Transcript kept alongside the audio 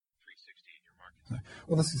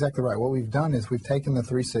Well, that's exactly right. What we've done is we've taken the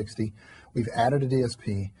 360, we've added a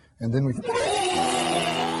DSP, and then we've...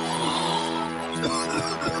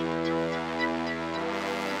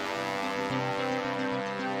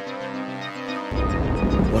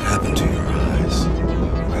 What happened to your eyes?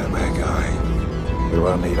 Bad guy. We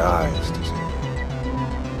will need eyes to see.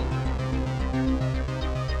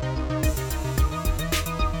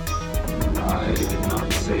 I did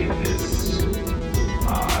not say this.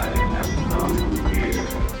 I have come here.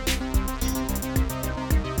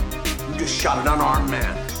 You just shot an unarmed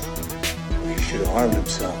man. He should have harmed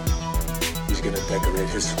himself. He's gonna decorate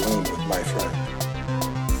his swoon with my friend.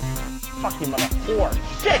 Fucking mother whore.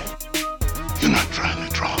 Shit! You're not trying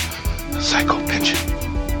to draw a psycho pension.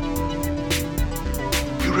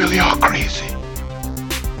 You really are crazy.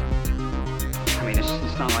 I mean,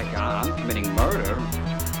 it's not like I'm committing murder.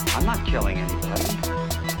 I'm not killing anybody.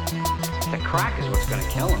 The crack is what's gonna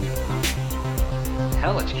kill him.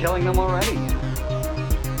 Hell, it's killing them already.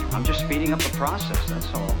 I'm just speeding up the process,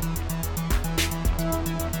 that's all.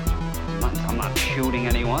 I'm not shooting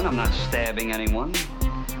anyone, I'm not stabbing anyone.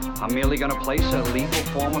 I'm merely gonna place a lethal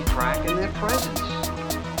form of crack in their presence.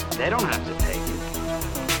 They don't have to take it.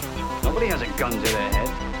 Nobody has a gun to their head.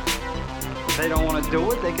 If they don't want to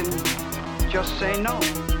do it, they can just say no.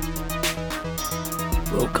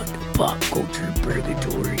 Welcome to Pop Culture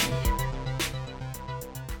Purgatory.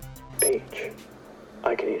 Peach.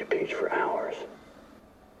 I could eat a peach for hours.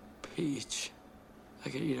 Peach. I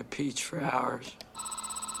could eat a peach for hours.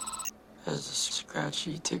 That's a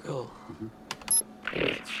scratchy tickle.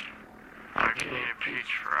 Peach. I could eat a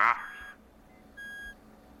peach for hours.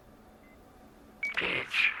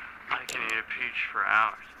 Peach. I can eat a peach for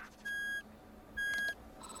hours.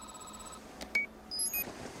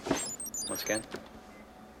 Once again.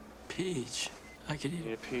 Peach. I could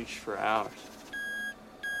eat a peach for hours.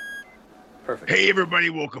 Perfect. Hey everybody,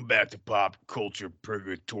 welcome back to Pop Culture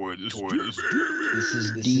Purgatory. This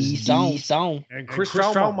is D Song and Chris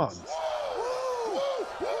Salmon.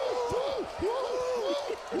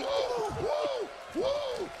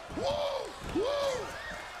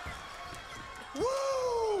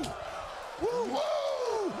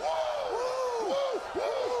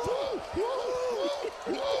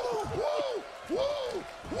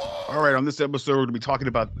 All right, on this episode, we're going to be talking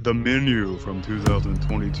about The Menu from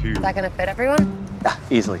 2022. Is that going to fit everyone? Yeah,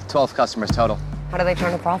 easily. 12 customers total. How do they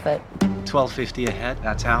turn a profit? $12.50 a head,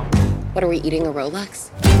 that's how. What, are we eating a Rolex?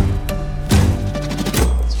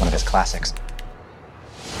 It's one of his classics.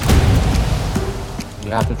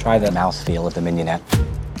 You have to try the mouthfeel of the mignonette.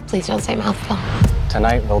 Please don't say mouthful.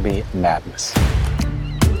 Tonight will be madness.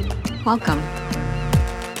 Welcome.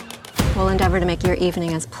 We'll endeavor to make your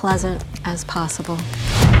evening as pleasant as possible.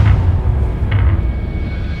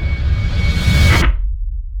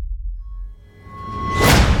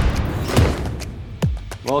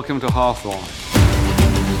 Welcome to Hawthorne.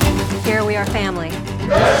 Here we are family.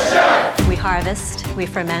 We harvest, we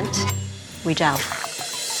ferment, we gel.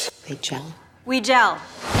 They gel? We gel.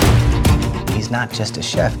 He's not just a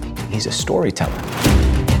chef, he's a storyteller.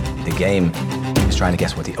 The game is trying to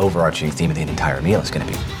guess what the overarching theme of the entire meal is going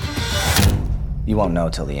to be. You won't know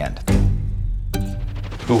till the end.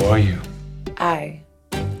 Who are you? I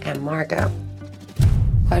am Margot.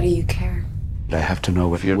 Why do you care? I have to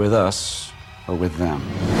know if you're with us or with them.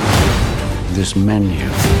 This menu.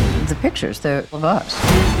 The pictures, they're of us.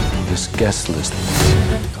 This guest list.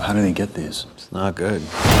 How did he get these? It's not good.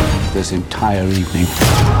 This entire evening.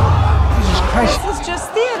 Jesus Christ. This is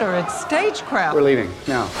just theater. It's stagecraft. We're leaving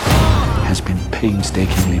now. Has been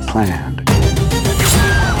painstakingly planned.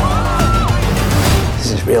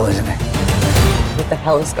 This is real, isn't it? What the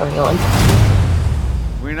hell is going on?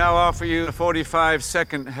 We now offer you a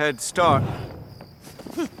 45-second head start.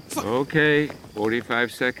 Okay,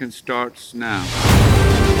 45 seconds starts now.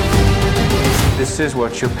 This is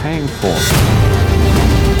what you're paying for.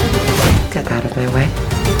 Get out of my way.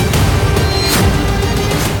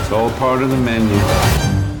 It's all part of the menu.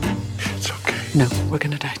 It's okay. No, we're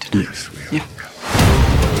gonna die tonight. Yes, we are. Yeah.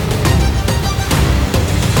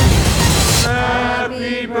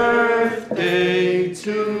 Happy birthday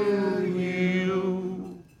to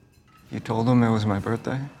you. You told him it was my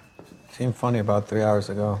birthday? Seemed funny about 3 hours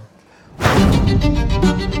ago.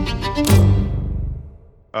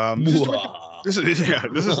 This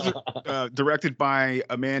is directed by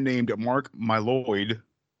a man named Mark Mylod,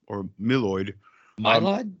 or Mylod.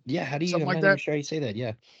 Mylod? Yeah, how do you? Something I'm like not that. even sure how you say that.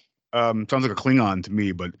 Yeah. Sounds like a Klingon to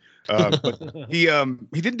me, but he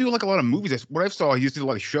didn't do like a lot of movies. That's what I saw. He just did a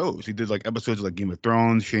lot of shows. He did like episodes of like Game of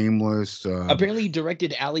Thrones, Shameless. Apparently, he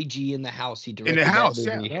directed Ali G in the House. He directed In the House,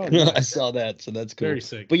 that movie. yeah. I saw that, so that's cool. Very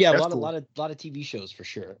sick. But yeah, That's a cool. lot of TV shows for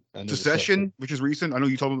sure. Secession, which is recent. I know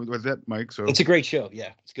you told me about that, Mike. So it's a great show.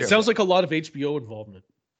 Yeah, it's good. It sounds like a lot of HBO involvement.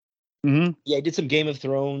 Mm-hmm. Yeah, he did some Game of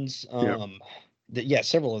Thrones.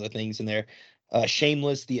 Several other things in there.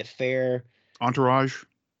 Shameless, The Affair, Entourage.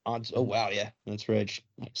 Oh wow, yeah, that's right.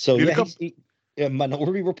 So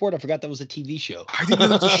Minority Report. I forgot that was a TV show. I didn't know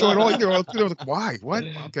that was a show at all either. I was like, why? What?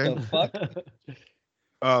 Okay. The fuck?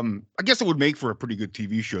 I guess it would make for a pretty good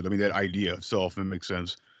TV show. I mean, that idea itself, it makes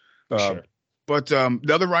sense. Sure. But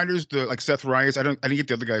the other writers, like Seth Rice, I didn't get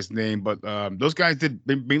the other guy's name, but those guys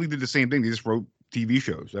mainly did the same thing. They just wrote TV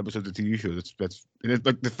shows, episodes of TV shows. That's and it's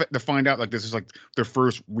like to find out like this is like their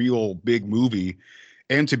first real big movie,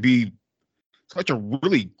 and to be such a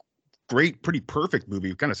really great, pretty perfect movie.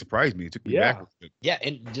 It kind of surprised me. It took me back. Yeah,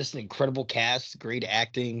 and just an incredible cast, great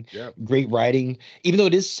acting, great writing. Even though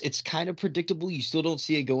it's kind of predictable, you still don't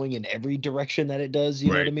see it going in every direction that it does.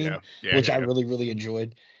 You know what I mean? Which I really, really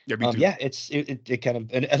enjoyed. Yeah, me too. It kind of,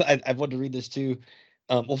 and I wanted to read this too.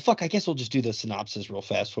 Well, fuck, I guess we'll just do the synopsis real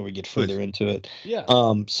fast before we get further into it. Yeah.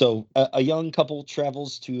 So a young couple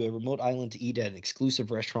travels to a remote island to eat at an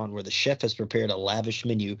exclusive restaurant where the chef has prepared a lavish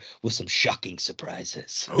menu with some shocking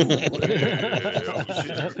surprises. And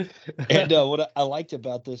what I liked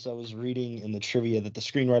about this, I was reading in the trivia that the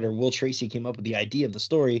screenwriter Will Tracy came up with the idea of the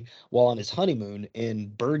story while on his honeymoon in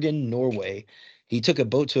Bergen, Norway. He took a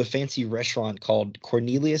boat to a fancy restaurant called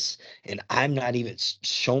Cornelius, and I'm not even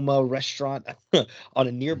Shoma restaurant on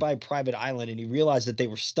a nearby private island, and he realized that they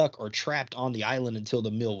were stuck or trapped on the island until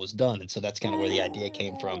the meal was done, and so that's kind of where the idea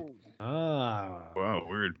came from. Wow,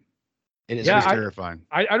 weird. It is terrifying.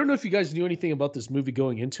 I don't know if you guys knew anything about this movie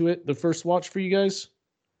going into it. The first watch for you guys?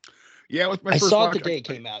 Yeah, it was my I first saw watch. it the day it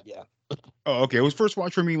came out. Yeah. Oh, okay. It was first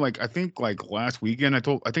watch for me. Like I think like last weekend. I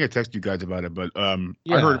think I texted you guys about it, but I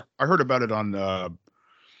heard about it on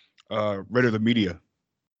Red of the Media.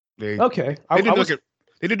 They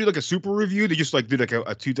didn't do like a super review. They just like did like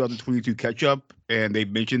a 2022 catch up, and they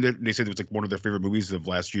mentioned it. And they said it was like one of their favorite movies of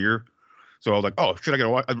last year. So I was like, oh shit, I gotta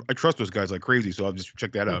watch. I trust those guys like crazy, so I'll just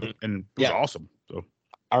check that out. And it was awesome. So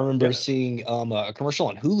I remember seeing a commercial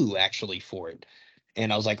on Hulu actually for it,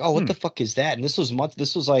 and I was like, oh, what the fuck is that? And this was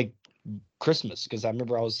like Christmas, because I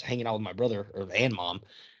remember I was hanging out with my brother and mom,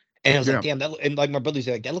 and I was like, damn, and like my brother's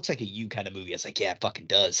like, that looks like a You kind of movie. I was like, yeah, it fucking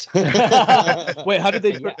does. Wait, how did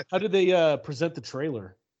they present the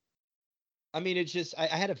trailer? I mean, it's just I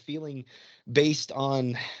had a feeling based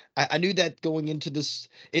on I knew that going into this,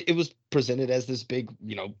 it was presented as this big,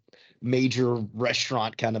 major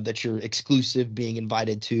restaurant kind of that you're exclusive being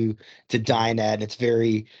invited to dine at, and it's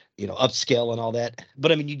very upscale and all that.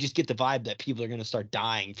 But I mean, you just get the vibe that people are going to start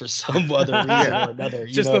dying for some other reason or another.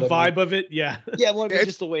 Just the vibe of it, yeah. Yeah, well, it's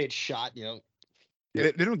just the way it's shot,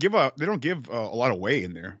 They don't give a lot away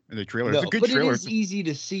in the trailer. No, it's a good but trailer. it is easy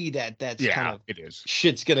to see that's kind of it is.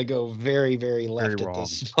 Shit's gonna go very, very left Very at wrong.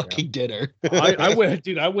 this fucking dinner. I went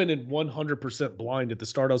in 100% blind at the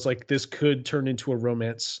start. I was like, this could turn into a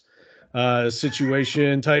romance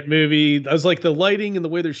situation type movie. I was like, the lighting and the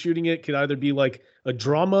way they're shooting it could either be like a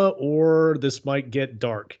drama or this might get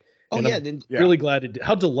dark. Oh and yeah, I'm really glad it did.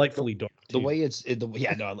 How delightfully dark. The way it's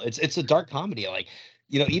a dark comedy. Like,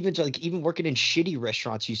 even working in shitty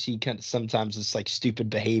restaurants, you see kind of sometimes it's like stupid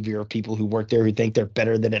behavior of people who work there who think they're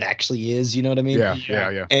better than it actually is. You know what I mean?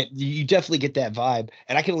 Yeah. And you definitely get that vibe.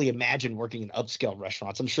 And I can only imagine working in upscale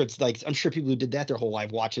restaurants. I'm sure people who did that their whole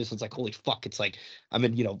life watch this. It's like, holy fuck! It's like I'm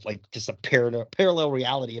in like just a parallel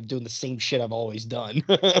reality of doing the same shit I've always done.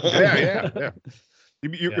 Yeah.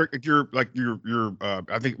 You're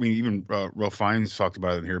I think even Ralph Fiennes talked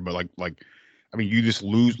about it in here, but like I mean, you just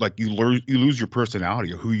lose you lose your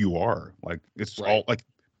personality of who you are. Like it's all like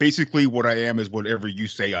basically what I am is whatever you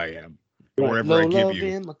say I am, or whatever I give you.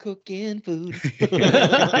 In my cooking food.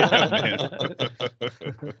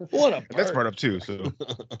 What a that's part up too. So.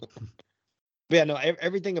 But yeah, no,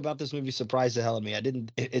 everything about this movie surprised the hell out of me.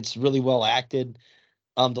 It's really well acted.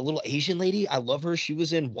 The little Asian lady, I love her. She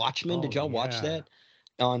was in Watchmen. Did y'all watch that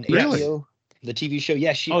on HBO? The TV show?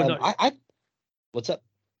 Yeah, she. No. What's up?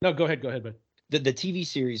 No, go ahead, man. The TV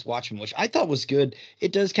series Watchmen, which I thought was good.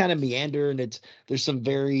 It does kind of meander, and there's some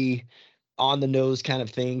very on the nose kind of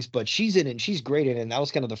things, but she's in it and she's great in it. And that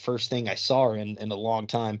was kind of the first thing I saw her in a long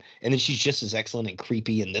time. And then she's just as excellent and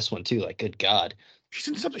creepy in this one too. Like, good God. She's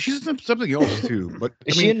in something else too. But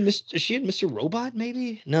is she in Mr. Robot?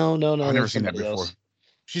 Maybe? No. I've never seen that before.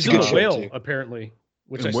 She's in The Whale, apparently,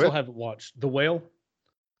 which I still haven't watched. The Whale.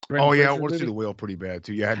 Oh yeah, I want to see The Whale pretty bad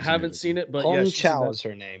too. Yeah, I haven't seen it, but Hong yeah, Chow is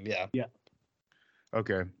her name. Yeah. Yeah.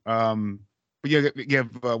 Okay. But yeah, you have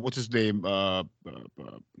what's his name?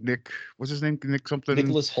 Nick. What's his name? Nick something.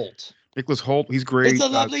 Nicholas Hoult. Nicholas Hoult. He's great. It's a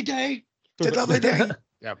lovely day. It's a lovely day.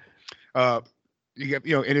 Yeah. You get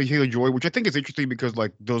Anya Taylor-Joy, which I think is interesting because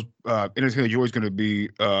like those Anya Taylor-Joy is going to be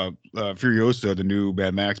Furiosa, the new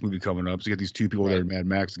Mad Max movie coming up. So you got these two people that are Mad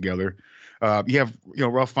Max together. You have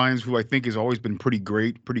Ralph Fiennes, who I think has always been pretty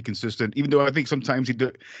great, pretty consistent. Even though I think sometimes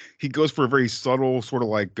he goes for a very subtle sort of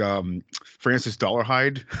like Francis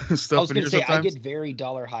Dollarhide stuff. I was going to say I get very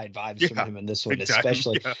Dollarhide vibes from him in this one,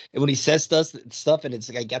 especially when he says stuff and it's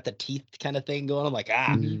like I got the teeth kind of thing going. I'm like,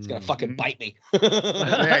 it's gonna fucking bite me.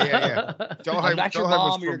 yeah. I'm not your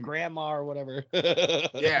mom or your grandma or whatever.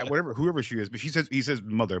 Yeah, whoever she is. But he says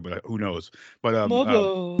mother, but who knows? But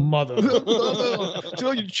mother.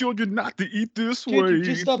 Tell your children not to eat this Can't way. you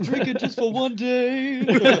just stop drinking just for one day?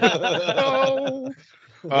 No.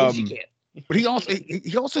 She can't. But he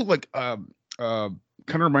also like kind of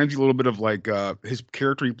reminds you a little bit of like his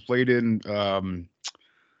character he played in Grand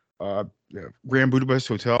Budapest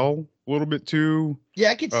Hotel a little bit too.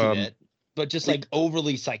 Yeah, I can see that, but just like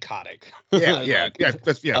overly psychotic. Yeah.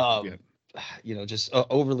 That's just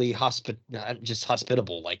overly just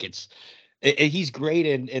hospitable. Like he's great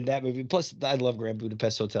in that movie. Plus, I love Grand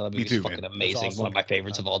Budapest Hotel. That movie's fucking amazing. Awesome. One of my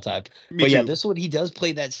favorites of all time. But yeah, this one he does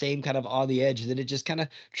play that same kind of on the edge. Then it just kind of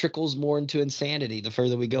trickles more into insanity the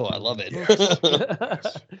further we go. I love it.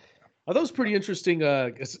 I thought it was pretty interesting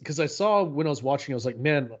because I saw when I was watching, I was like,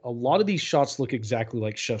 man, a lot of these shots look exactly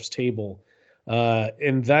like Chef's Table,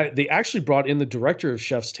 and that they actually brought in the director of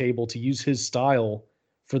Chef's Table to use his style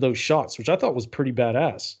for those shots, which I thought was pretty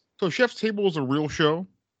badass. So Chef's Table is a real show.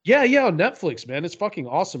 Yeah, on Netflix, man. It's fucking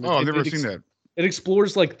awesome. I've never seen that. It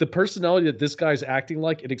explores like the personality that this guy's acting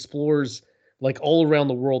like. It explores like all around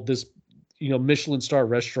the world this, Michelin star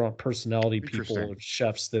restaurant personality people or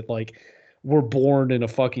chefs that like were born in a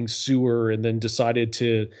fucking sewer and then decided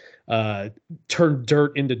to turn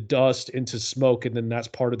dirt into dust into smoke, and then that's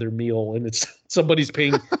part of their meal. And it's somebody's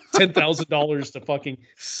paying $10,000 to fucking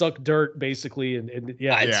suck dirt, basically. And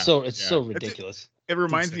it's so ridiculous. It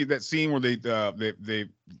reminds me of that scene where they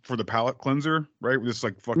for the palate cleanser, right? With this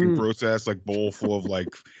like fucking gross ass like bowl full of like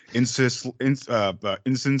incense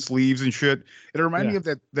leaves and shit. It reminded me of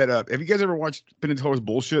that. Have you guys ever watched Penn and Teller's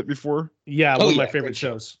Bullshit before? Yeah, one of my favorite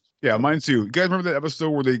shows. Yeah, mine too. You guys remember that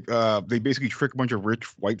episode where they basically trick a bunch of rich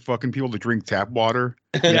white fucking people to drink tap water?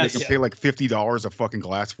 And they can pay like $50 a fucking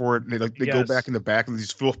glass for it. And they go back in the back and they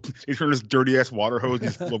turn this dirty ass water hose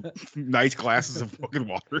into full of nice glasses of fucking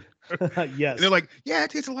water. Yes. And they're like, yeah,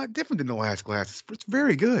 it tastes a lot different than the last glass. It's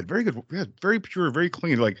very good. Very good. Yeah, very pure, very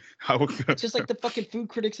clean. Like how it's just like the fucking food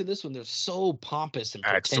critics in this one. They're so pompous and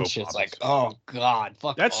pretentious. So like, oh God,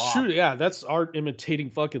 fuck. That's off. True. Yeah, that's art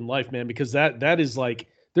imitating fucking life, man. Because that is like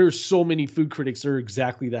there's so many food critics that are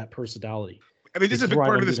exactly that personality. I mean, this is a big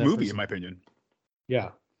part of this movie, in my opinion.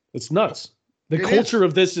 Yeah, it's nuts. The culture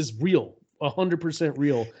of this is real, 100%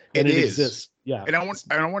 real, and it exists. Yeah, and I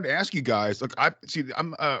want to ask you guys. Look,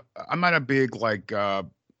 I'm not a big like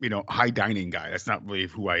high dining guy. That's not really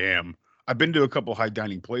who I am. I've been to a couple high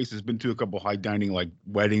dining places. Been to a couple high dining like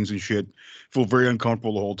weddings and shit. Feel very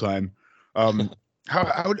uncomfortable the whole time.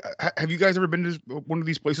 How have you guys ever been to one of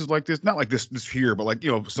these places like this? Not like this here, but like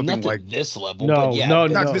something not like this level. No,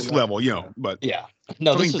 not this level, but yeah,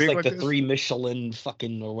 no, this is like the 3 Michelin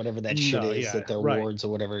fucking or whatever that shit is that the awards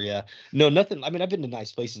or whatever. Yeah, no, nothing. I mean, I've been to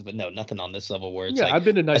nice places, but no, nothing on this level where it's like I've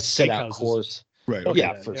been to nice steakhouses course. Right. Okay,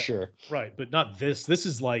 yeah, for sure. Right, but not this. This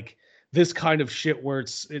is like this kind of shit where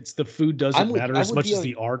it's the food doesn't matter as much as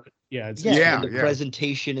the art. Yeah, it's the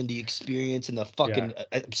presentation and the experience and the fucking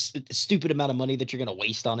stupid amount of money that you're gonna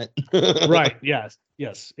waste on it. Right. Yes,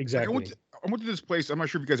 exactly. I went to this place. I'm not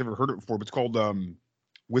sure if you guys ever heard it before, but it's called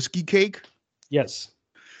Whiskey Cake. Yes.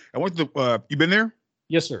 I went to the. You been there?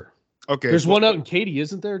 Yes, sir. Okay. There's one out in Katy,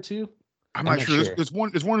 isn't there too? I'm not sure. There's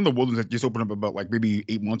one in the Woodlands that just opened up about like maybe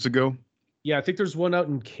 8 months ago. Yeah, I think there's one out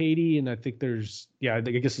in Katy, and I think there's I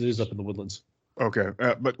guess it is up in the Woodlands. Okay,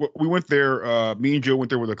 but we went there. Me and Joe went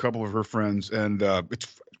there with a couple of her friends, and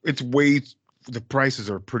it's way the prices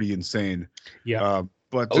are pretty insane. Yeah,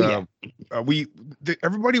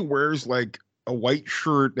 everybody wears like a white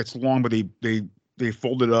shirt that's long, but they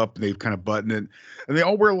fold it up and they kind of button it, and they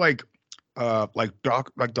all wear like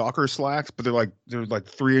Docker slacks, but they're like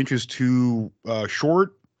 3 inches too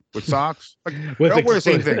short. With socks, like they all wear the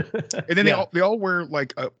same thing, and then they all wear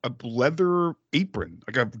like a leather apron,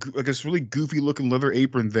 like this really goofy looking leather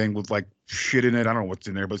apron thing with like shit in it. I don't know what's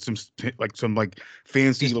in there, but some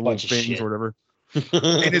fancy little things or whatever.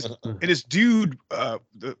 and this dude,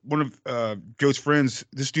 one of Joe's friends,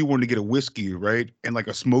 this dude wanted to get a whiskey, right, and like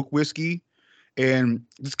a smoked whiskey, and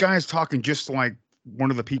this guy's talking just like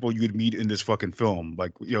one of the people you would meet in this fucking film,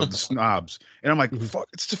 like, you know, the snobs. And I'm like, fuck,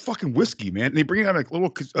 it's just fucking whiskey, man. And they bring out like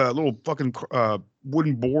little fucking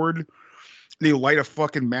wooden board. They light a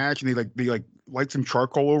fucking match and they light some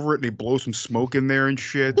charcoal over it. And they blow some smoke in there and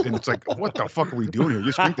shit. And it's like, what the fuck are we doing here?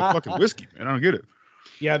 Just drink the fucking whiskey, man. I don't get it.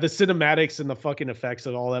 Yeah, the cinematics and the fucking effects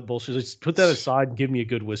and all that bullshit. Just put that aside and give me a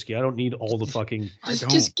good whiskey. I don't need all the fucking.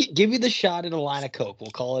 Just give me the shot and a line of Coke.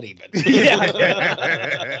 We'll call it even.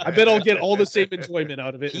 Yeah. I bet I'll get all the same enjoyment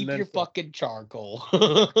out of it. Keep your fucking charcoal.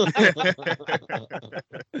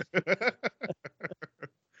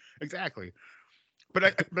 Exactly.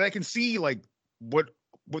 But I can see like what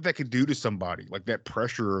that could do to somebody, like that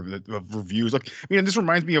pressure of reviews. Like, I mean, this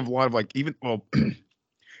reminds me of a lot of like even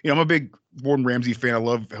you know, I'm a big Gordon Ramsay fan. I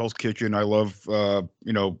love Hell's Kitchen. I love,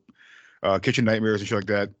 Kitchen Nightmares and shit like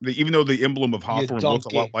that. Even though the emblem of Hawthorne looks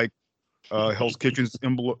a lot like Hell's Kitchen's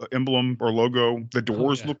emblem or logo, the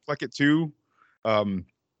doors look like it too. But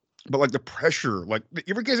like the pressure, like,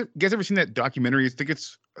 you guys ever seen that documentary? I think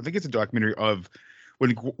it's a documentary of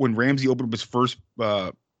when Ramsay opened up his first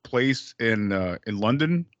place in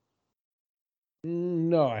London.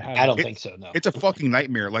 No, I haven't. I don't think so. No, it's a fucking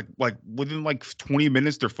nightmare. Like within like 20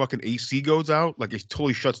 minutes, their fucking AC goes out. Like it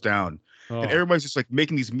totally shuts down, and everybody's just like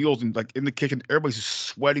making these meals and like in the kitchen, everybody's just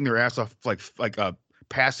sweating their ass off, like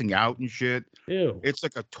passing out and shit. Ew. It's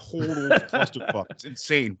like a total clusterfuck. It's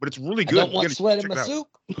insane, but it's really good. I don't want sweat in my soup.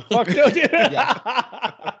 Fuck no, yeah.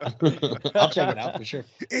 I'll check it out for sure.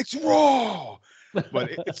 It's raw. But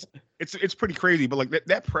it's pretty crazy. But like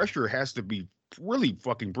that pressure has to be really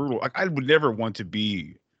fucking brutal. Like I would never want to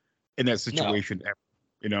be in that situation ever.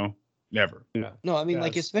 You know, never. Yeah. No, I mean,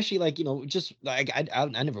 like, especially like, you know, just like I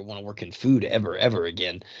never want to work in food ever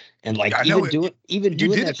again. And like even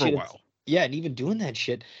doing that shit. Yeah, and even doing that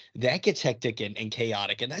shit, that gets hectic and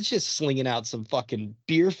chaotic, and that's just slinging out some fucking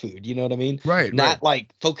beer food. You know what I mean? Right. Not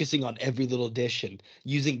like focusing on every little dish and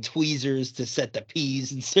using tweezers to set the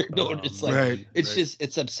peas in certain order. It's like just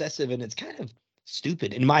it's obsessive and it's kind of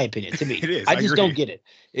stupid in my opinion. To me, it is. I just don't get it.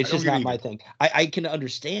 It's just not my thing. I can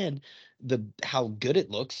understand how good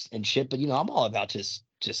it looks and shit, but you know, I'm all about just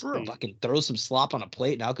fucking throw some slop on a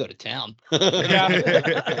plate and I'll go to town.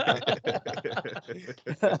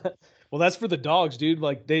 Well, that's for the dogs, dude.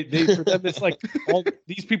 Like they for them, it's like all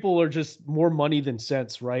these people are just more money than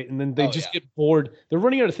sense, right? And then they get bored. They're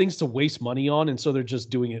running out of things to waste money on, and so they're just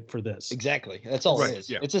doing it for this. Exactly. That's all it is.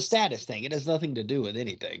 Yeah. It's a status thing. It has nothing to do with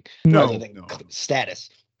anything. No. Status.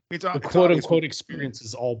 The quote unquote experience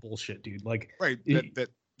is all bullshit, dude. Like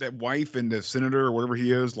that wife and the senator or whatever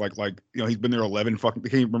he is, like you know, he's been there 11 fucking. They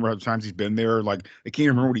can't even remember how many times he's been there. Like they can't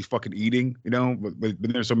even remember what he's fucking eating. You know, but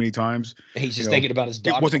been there so many times. He's just thinking about his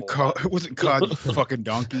dog. It wasn't cod, you fucking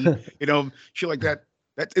donkey. You know, shit like that.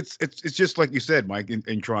 That it's just like you said, Mike.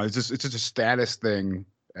 In Tron, it's just a status thing.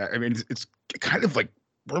 I mean, it's kind of like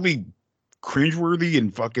really cringeworthy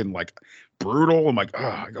and fucking like brutal. I'm like,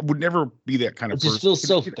 I would never be that kind of person. It just feels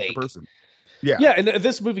so fake. Yeah. Yeah, and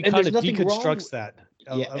this movie kind of deconstructs that.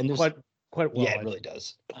 And quite well. Yeah, it really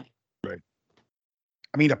does. Right.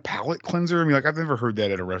 I mean, a palate cleanser. I mean, like I've never heard that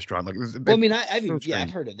at a restaurant. Like, well, I mean, I've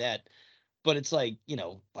heard of that, but it's like, you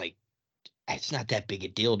know, like it's not that big a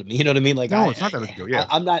deal to me. You know what I mean? Like, no, it's not that big a deal. Yeah,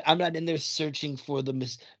 I'm not in there searching for the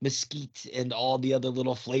mesquite and all the other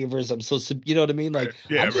little flavors. You know what I mean? Like,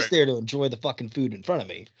 I'm just there to enjoy the fucking food in front of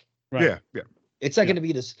me. Right. Yeah. It's not going to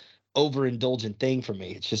be this overindulgent thing for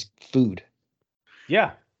me. It's just food.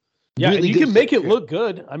 Yeah. Yeah, really, you can make it look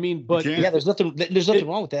good. I mean, but there's nothing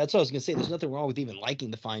wrong with that. That's what I was gonna say. There's nothing wrong with even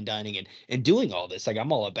liking the fine dining and doing all this. Like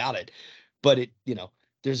I'm all about it. But it, you know,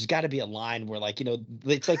 there's got to be a line where, like, you know,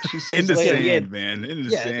 it's like she says in the sand, man. In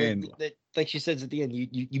the sand. Like she says at the end,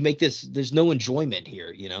 you make this. There's no enjoyment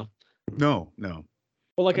here. You know. No. Well,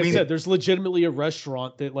 like I said, there's legitimately a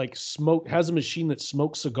restaurant that like has a machine that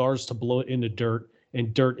smokes cigars to blow it into dirt,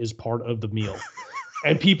 and dirt is part of the meal.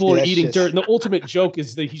 And people are eating dirt. And the ultimate joke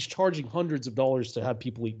is that he's charging hundreds of dollars to have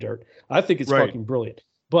people eat dirt. I think it's fucking brilliant.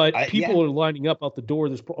 But people are lining up out the door.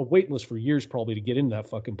 There's a waiting list for years probably to get into that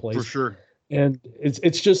fucking place. For sure. And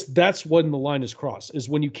it's just that's when the line is crossed, is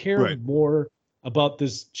when you care more about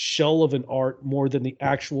this shell of an art more than the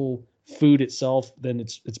actual food itself, then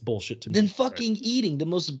it's bullshit to me. Than fucking eating the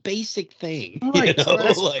most basic thing. Right. You know?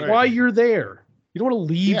 That's why you're there. You don't want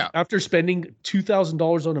to leave after spending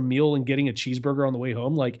 $2,000 on a meal and getting a cheeseburger on the way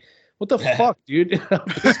home. Like, What the fuck, dude?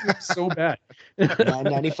 This was so bad.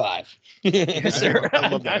 $9.95. Yes, sir. I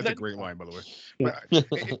love that. That's a great line, by the way. But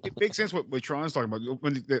it makes sense what Tron's talking about.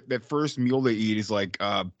 When that first meal they eat is like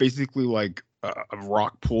basically like a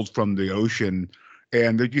rock pulled from the ocean,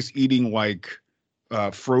 and they're just eating like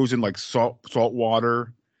frozen like salt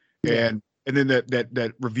water, and then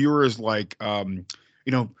that reviewer is like,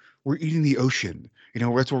 we're eating the ocean.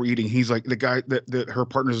 That's what we're eating. He's like, the guy that her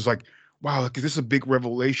partner is like, wow, like, this is a big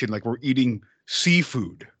revelation. Like, we're eating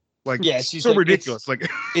seafood. Like, yeah, she's so like, ridiculous. It's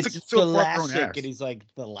like so thalassic, and he's like,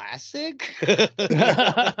 thalassic?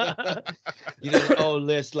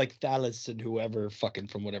 This like Thales and whoever fucking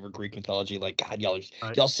from whatever Greek mythology. Like, God,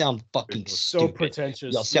 y'all sound fucking so stupid.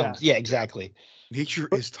 Pretentious. Y'all sound, yeah, exactly. Nature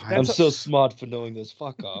is time. I'm so smart for knowing this.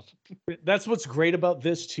 Fuck off. That's what's great about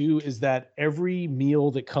this too, is that every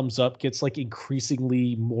meal that comes up gets like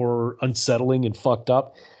increasingly more unsettling and fucked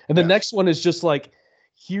up. And the next one is just like,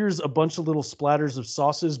 here's a bunch of little splatters of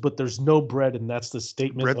sauces, but there's no bread, and that's the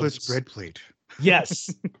statement. Breadless bread plate.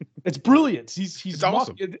 Yes, it's brilliant. He's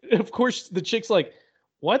awesome. Of course, the chick's like,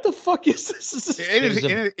 "What the fuck is this?"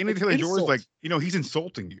 And Taylor Joy's like, he's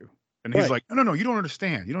insulting you, and he's like, "No, you don't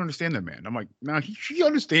understand. You don't understand that man." I'm like, "No, he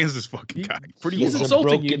understands this fucking guy. He's a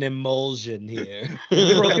broken emulsion here.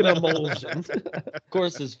 Broken emulsion. Of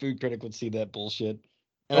course, this food critic would see that bullshit.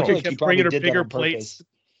 And I feel like he probably did bigger plates.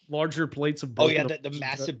 Larger plates of broken the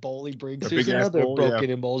massive bowl he brings. Here's another broken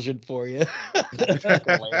emulsion for you.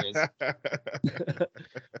 Hilarious.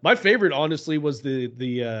 My favorite, honestly, was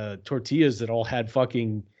the tortillas that all had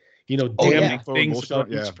fucking, damning things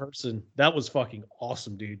about each person. That was fucking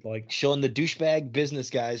awesome, dude. Like, showing the douchebag business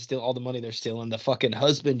guys steal all the money they're stealing, the fucking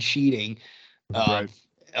husband cheating. Right.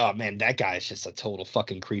 Oh man, that guy is just a total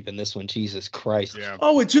fucking creep in this one. Jesus Christ. Yeah.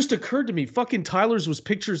 Oh, it just occurred to me. Fucking Tyler's was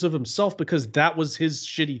pictures of himself because that was his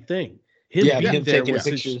shitty thing. Him taking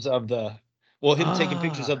pictures of the taking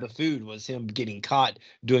pictures of the food was him getting caught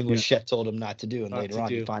doing what Chef told him not to do, and later on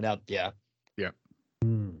you find out. Yeah.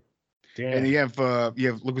 Damn. And you have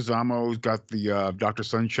Leguizamo's got the Dr.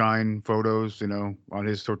 Sunshine photos, on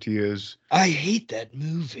his tortillas. I hate that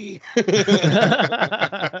movie. What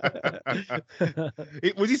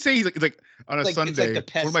did he say? He's like on a Sunday.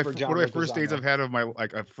 Like one of my first days I've had of my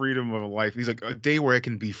a freedom of a life. He's like, a day where I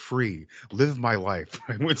can be free, live my life.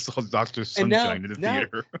 I went and saw Dr. Sunshine in the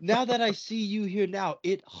theater. Now that I see you here now,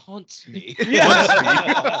 it haunts me.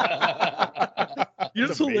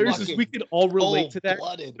 What's hilarious is we can all relate to that.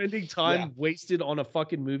 Spending time wasted on a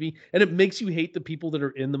fucking movie, and it makes you hate the people that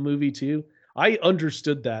are in the movie too. I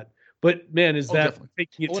understood that, but man, is that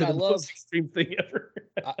taking it to the most extreme thing ever?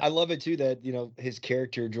 I love it too that his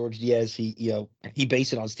character George Diaz, he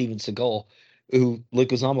based it on Steven Seagal, who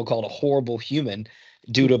Leguizamo called a horrible human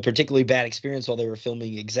due to a particularly bad experience while they were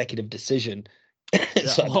filming Executive Decision.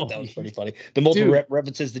 So I thought that was pretty funny. The multiple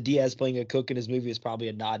references to Diaz playing a cook in his movie is probably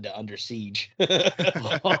a nod to Under Siege.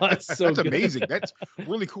 That's amazing. That's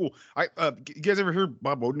really cool. You guys ever heard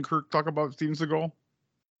Bob Odenkirk talk about Steven Seagal?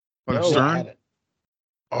 No, I haven't.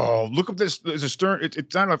 Oh, look up this. There's a Stern.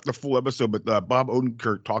 It's not like the full episode, but Bob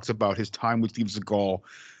Odenkirk talks about his time with Steven Seagal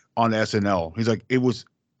on SNL. He's like, it was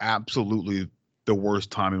absolutely the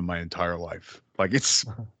worst time in my entire life. Like, this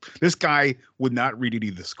guy would not read any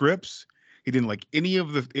of the scripts. He didn't like any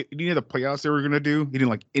of the playouts they were going to do. He didn't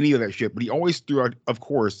like any of that shit. But he always threw out, of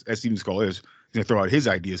course, as Steven Seagal is, he's going to throw out his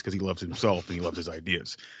ideas because he loves himself and he loves his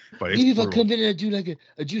ideas. But maybe if I come in and do like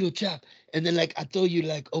a judo chop, and then like I throw you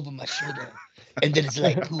like over my shoulder, and then it's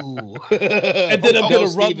like, ooh. And then I'm going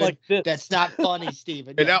to run like this. That's not funny,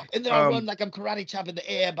 Steven. And then I run like I'm karate chopping the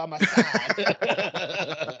air by my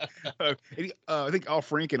side. I think Al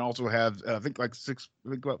Franken also had,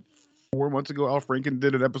 about 4 months ago, Al Franken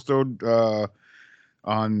did an episode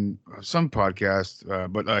on some podcast,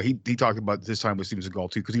 but he talked about this time with Steven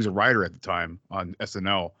Seagal too, because he was a writer at the time on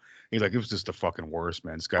SNL. He's like, it was just the fucking worst,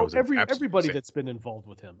 man. This guy was everybody that's been involved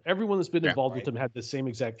with him. Everyone that's been involved with him had the same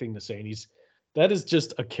exact thing to say, and that is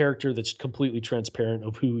just a character that's completely transparent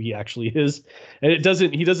of who he actually is, and he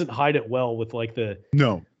doesn't hide it well with like the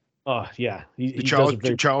no. He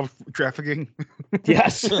child trafficking.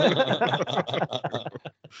 Yes.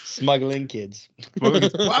 Smuggling kids. Well,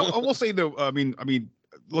 I will say though, I mean,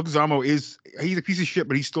 Leguizamo he's a piece of shit,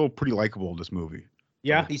 but he's still pretty likable in this movie.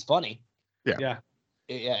 Yeah, he's funny. Yeah.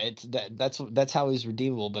 It's that's how he's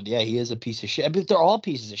redeemable. But yeah, he is a piece of shit. I mean, they're all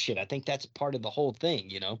pieces of shit. I think that's part of the whole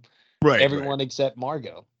thing, Right. Everyone except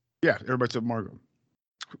Margot. Yeah, everybody except Margot.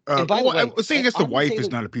 And by the way, I would say I guess the wife is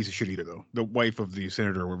not a piece of shit either, though. The wife of the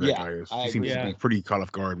senator, wherever that guy is, she seems to be pretty caught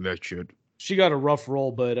off guard with that shit. She got a rough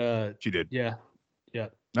role, but she did. Yeah.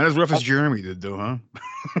 Not as rough as Jeremy did, though,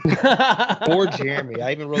 huh? Poor Jeremy.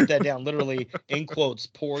 I even wrote that down, literally in quotes.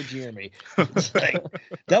 Poor Jeremy. It's like,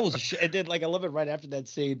 that was a and then like I love it right after that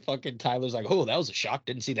scene. Fucking Tyler's like, "Oh, that was a shock.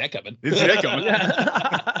 Didn't see that coming." Didn't see that coming.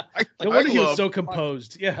 No wonder he was so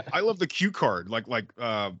composed. Yeah. I love the cue card. Like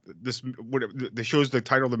this. What that shows the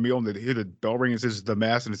title of the meal, and they hear the bell ring. It says the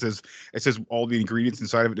mass, and it says all the ingredients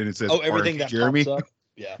inside of it, and it says everything that Jeremy. pops up.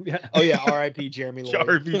 Yeah. Oh yeah. R.I.P. Jeremy Lloyd.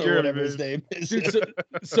 R.I.P. Jeremy. Whatever his name is. Dude,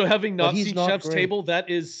 so having not seen Chef's great. Table, that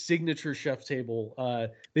is signature Chef's Table.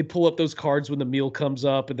 They pull up those cards when the meal comes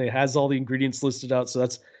up, and it has all the ingredients listed out. So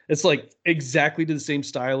it's like exactly to the same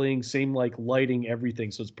styling, same like lighting,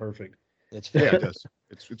 everything. So it's perfect. That's fair. Yeah, it does.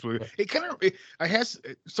 It's really, it kind of it has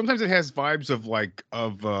sometimes it has vibes of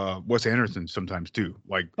Wes Anderson sometimes too.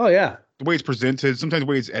 Like oh yeah, the way it's presented, sometimes the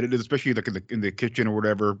way it's edited, especially like in the kitchen or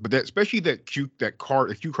whatever. But that especially that cue card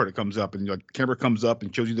that comes up and like camera comes up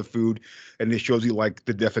and shows you the food and it shows you like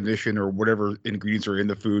the definition or whatever ingredients are in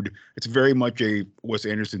the food. It's very much a Wes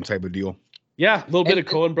Anderson type of deal. Yeah, a little bit of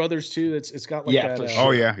Coen Brothers too. It's got like yeah, that. For sure.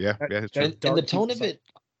 Oh yeah. And the tone of it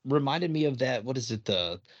reminded me of that. What is it?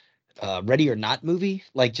 The Ready or Not movie,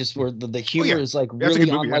 like just where the humor is like really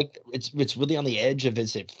on like it's really on the edge of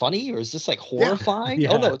is it funny or is this like horrifying?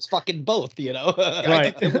 Oh no, it's fucking both, you know.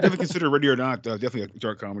 Right. I would definitely consider Ready or Not definitely a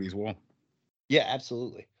dark comedy as well. Yeah,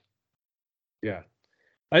 absolutely. Yeah.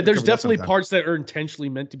 There's definitely parts that are intentionally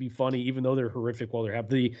meant to be funny, even though they're horrific while they're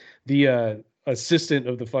happening. The assistant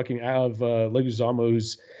of the fucking Leguizamo,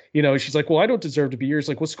 who's, you know, she's like, well, I don't deserve to be here. It's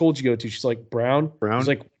like, what school did you go to? She's like, Brown. She's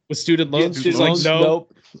like, with student loans. Yeah, She's like, no.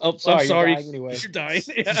 Nope. Oh, sorry. I'm sorry. You're dying anyway. You're dying.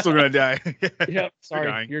 Yeah. You're still gonna die. Yeah.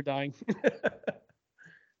 Sorry. You're dying.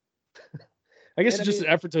 I guess it's just an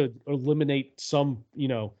effort to eliminate some, you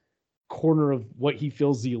know, corner of what he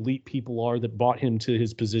feels the elite people are that bought him to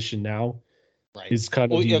his position now. Right. Is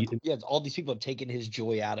kind of yeah, all these people have taken his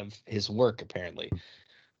joy out of his work, apparently.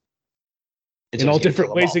 In all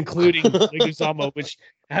different ways, including Leguizamo, which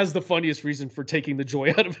has the funniest reason for taking the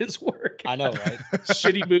joy out of his work. I know, right?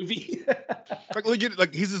 Shitty movie. Like legit,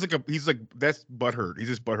 like he's like that's butthurt. He's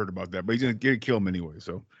just butthurt about that, but he's gonna kill him anyway.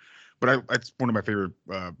 So, but that's one of my favorite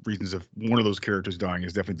reasons of one of those characters dying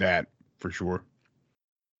is definitely that for sure.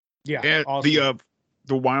 Yeah, and awesome.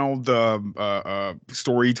 the wild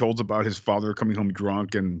story he told about his father coming home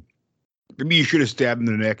drunk, and maybe you should have stabbed him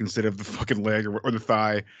in the neck instead of the fucking leg or the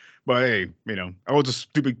thigh. But hey, you know, I was a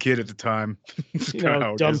stupid kid at the time. You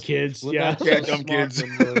know, dumb kids. Yeah, dumb kids.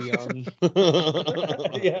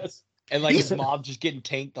 Yes. And like his mom just getting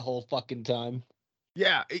tanked the whole fucking time.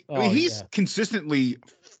 Yeah. I mean, he's consistently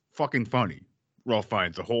fucking funny, Ralph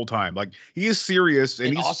Fiennes, the whole time. Like, he is serious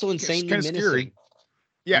and he's also insanely kind of scary.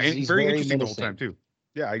 Yeah, and he's very menacing. interesting the whole time, too.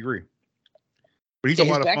 Yeah, I agree. But he's a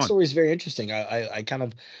lot of fun. His backstory is very interesting.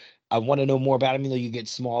 I want to know more about him, even though you get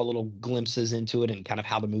small little glimpses into it and kind of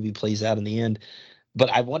how the movie plays out in the end. But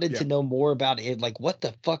I wanted to know more about it. Like, what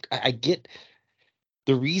the fuck? I get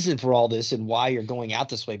the reason for all this and why you're going out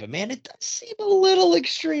this way, but man, it does seem a little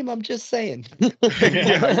extreme. I'm just saying. Yeah, I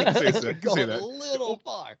can say that. A little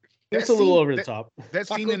far. It's a little over the top. That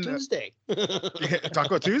Taco scene in Tuesday.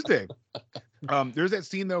 Taco Tuesday. There's that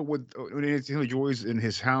scene though with when Angelina Joy's in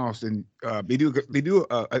his house, and they do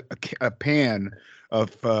a pan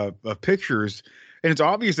of pictures, and it's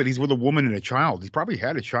obvious that he's with a woman and a child. He probably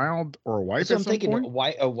had a child or a wife. I'm thinking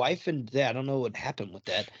a wife and I don't know what happened with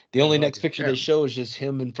that. The only next picture they show is just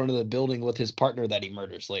him in front of the building with his partner that he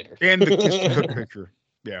murders later. And the kiss cook picture.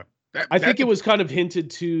 Yeah. I think it was kind of hinted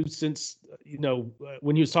to since, you know,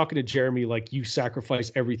 when he was talking to Jeremy, like, you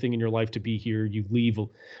sacrifice everything in your life to be here, you leave.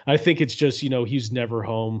 I think it's just, you know, he's never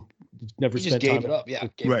home, never he spent just gave time. it up.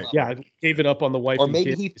 Yeah. Gave it up on the wife. Or and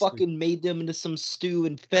maybe kids. he fucking made them into some stew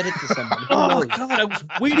and fed it to someone. Oh God, I was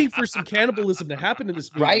waiting for some cannibalism to happen in this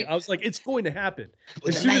movie. Right? I was like, it's going to happen.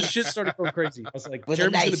 With as soon as shit started going crazy, I was like, with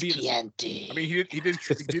Jeremy's a nice going to be Chianti. I mean, he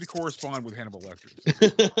did correspond with Hannibal Lecter.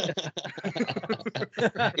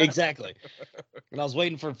 Exactly. And I was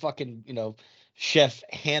waiting for fucking, you know, Chef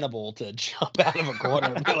Hannibal to jump out of a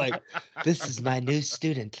corner and be like, "This is my new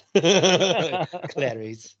student,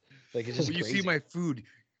 Clarice." Like, it's just when you crazy. see my food,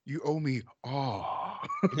 you owe me. Oh,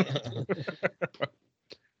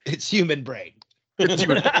 it's human brain. It's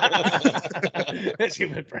human. It's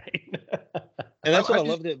human brain. And that's what I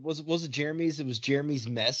loved. It was it Jeremy's? It was Jeremy's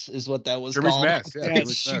mess, is what that was Jeremy's called. mess. Yeah,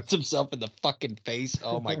 He shoots himself in the fucking face.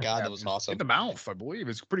 Oh my God, that was awesome. In the mouth, I believe.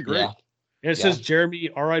 It's pretty great. Yeah. It says Jeremy,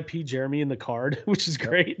 R.I.P. Jeremy in the card, which is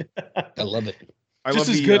great. I love it. Just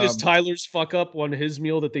as good as Tyler's fuck up on his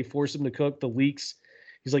meal that they force him to cook, the leaks.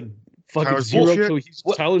 He's like fucking Tyler's zero bullshit?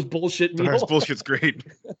 cohesive. Tyler's bullshit meal. Tyler's bullshit's great.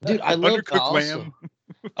 Dude, I love Undercooked also, lamb.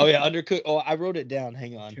 Oh yeah, undercooked. Oh, I wrote it down.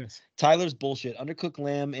 Hang on. Yes. Tyler's bullshit. Undercooked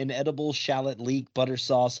lamb, inedible shallot leek, butter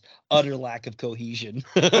sauce, utter lack of cohesion.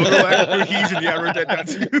 Utter lack of cohesion. Yeah, I wrote that down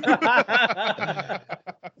too.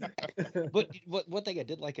 But one thing I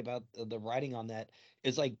did like about the writing on that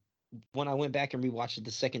is like when I went back and rewatched it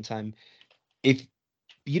the second time, if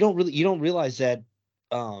you don't realize that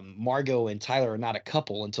Margot and Tyler are not a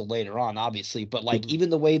couple until later on, obviously. But like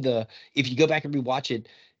even the way if you go back and rewatch it,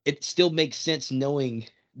 it still makes sense knowing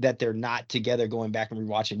that they're not together going back and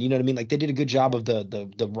rewatching. You know what I mean? Like they did a good job of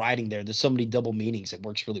the writing there. There's so many double meanings. It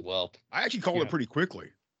works really well. I actually called it pretty quickly.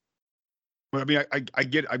 But I mean, I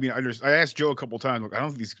get. I mean, I asked Joe a couple of times. Like, I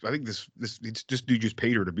think this dude just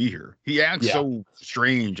paid her to be here. He acts so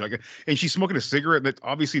strange. Like, and she's smoking a cigarette. That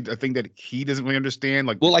obviously a thing that he doesn't really understand.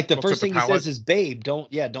 Like, well, like the first thing he says is, "Babe,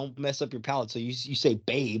 don't mess up your palate." So you say,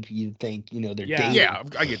 "Babe," you think they're dating. Yeah,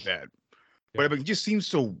 I get that. But it just seems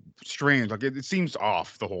so strange. Like it seems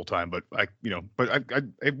off the whole time. But it worked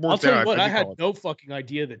I'll tell out. you what, I had no fucking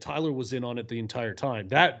idea that Tyler was in on it the entire time.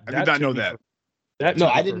 I did not know that. No,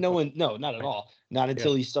 I didn't know. No, not at all. Not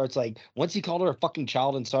until he starts like once he called her a fucking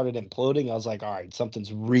child and started imploding. I was like, all right,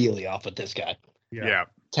 something's really off with this guy. Yeah.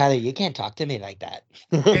 Tyler, you can't talk to me like that.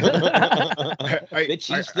 But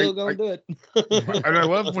she's still gonna do it. And I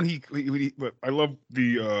love when I love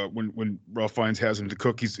the when Ralph Fiennes has him to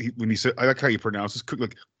cook. When he said, I like how he pronounces cook,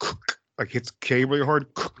 like hits K really hard.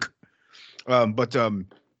 Cook.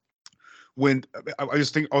 When I was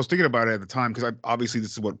thinking about it at the time, because obviously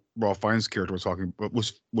this is what Ralph Fiennes' character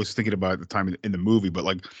was thinking about at the time in the movie. But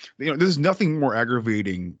like, there's nothing more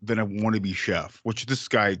aggravating than a wannabe chef, which this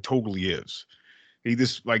guy totally is. He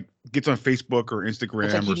just like gets on Facebook or Instagram.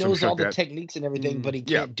 It's like he knows all the techniques and everything, but he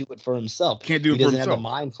can't do it for himself. Can't do it for himself. He doesn't have the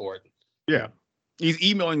mind for it. Yeah, he's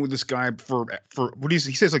emailing with this guy for what he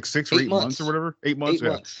says like 6 or 8 months or whatever. 8 months. 8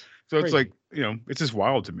 months. So it's like it's just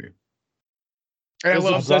wild to me. And I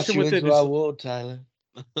love obsession with it. Tyler.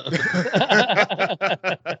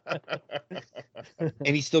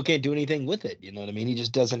 And he still can't do anything with it. You know what I mean? He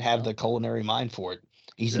just doesn't have the culinary mind for it.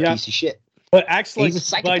 He's a piece of shit. But acts like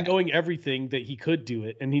by knowing everything that he could do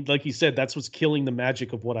it. And like he said, that's what's killing the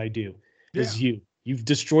magic of what I do. Is you've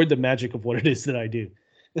destroyed the magic of what it is that I do.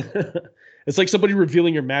 It's like somebody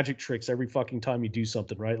revealing your magic tricks every fucking time you do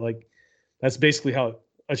something, right? Like that's basically how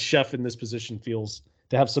a chef in this position feels.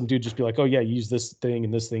 To have some dude just be like, oh yeah, you use this thing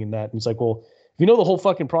and this thing and that. And it's like, well, if you know the whole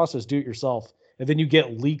fucking process, do it yourself. And then you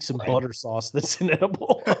get leeks and butter sauce that's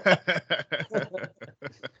inedible.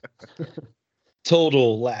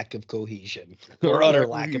 Total lack of cohesion. Or utter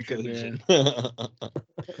lack of cohesion.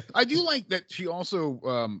 I do like that she also,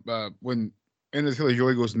 when Anna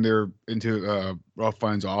Taylor-Joy goes in there into Ralph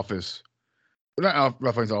Fiennes' office, not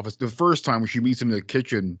Ralph Fiennes' office, the first time when she meets him in the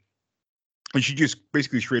kitchen, and she just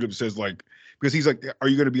basically straight up says like, because he's like, are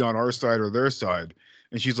you going to be on our side or their side?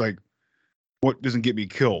 And she's like, what doesn't get me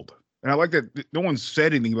killed? And I like that no one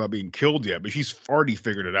said anything about being killed yet, but she's already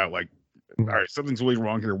figured it out. Like, all right, something's really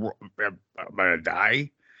wrong here. Am I going to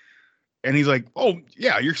die? And he's like, oh,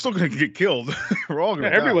 yeah, you're still going to get killed. We're all going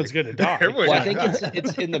to die. Everyone's going to die. Well, I think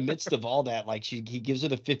it's in the midst of all that. Like, he gives her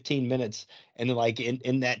the 15 minutes. And, like,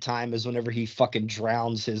 in that time is whenever he fucking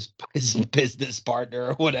drowns his business partner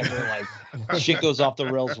or whatever. Like, shit goes off the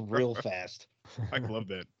rails real fast. I love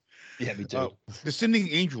that. Yeah, me too. Descending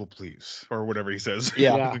angel, please, or whatever he says.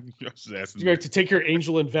 Yeah. You have to take your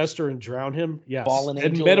angel investor and drown him. Yes. Fallen and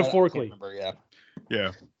angel, metaphorically.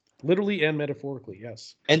 Yeah. Literally and metaphorically,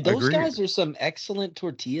 yes. And those guys are some excellent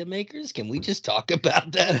tortilla makers. Can we just talk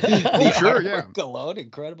about that? Oh, sure, yeah. Alone,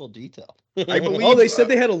 incredible detail. I believe. They said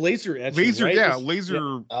they had a laser etching, laser, right? yeah, laser.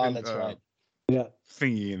 Yeah. Oh, that's right. Yeah.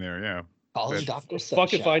 Thingy in there, yeah. Call him Dr. Sunshine.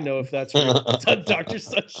 Fuck if I know if that's right. Dr.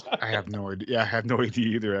 Sunshine. I have no idea. Yeah, I have no idea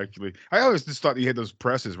either, actually. I always just thought you had those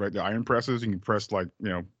presses, right? The iron presses, and you press like,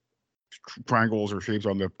 triangles or shapes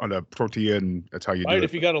on the tortilla, and that's how you do it.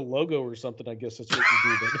 If you got a logo or something, I guess that's what you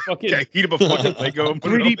do. But fucking heat up a fucking Lego.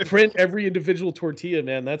 3D print every individual tortilla,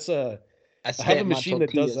 man. That's I have a machine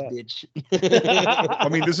that does that. Bitch. I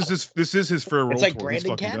mean, this is his farewell. It's like tour.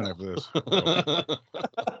 Brandon He's fucking done after this.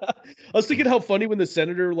 I was thinking how funny when the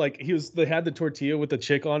senator, like, they had the tortilla with the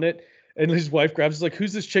chick on it, and his wife grabs, like,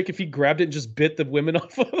 who's this chick? If he grabbed it and just bit the women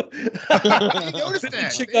off of I noticed that.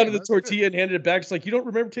 The chick out of the tortilla and handed it back. It's like, you don't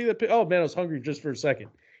remember taking that? Oh man, I was hungry just for a second.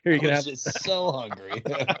 Here, you can have it. So hungry.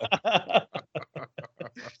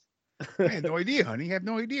 I had no idea, honey. I have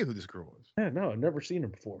no idea who this girl was. Yeah, no, I've never seen her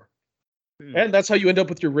before. And that's how you end up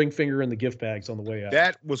with your ring finger and the gift bags on the way out.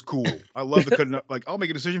 That was cool. I love the cutting up. Like, I'll make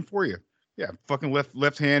a decision for you. Yeah, fucking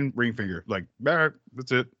left hand ring finger. Like,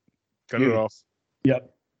 that's it. Cut it off.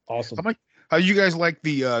 Yep. Awesome. How do you guys like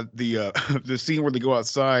the the scene where they go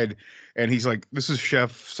outside and he's like, "This is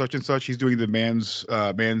Chef such and such. He's doing the man's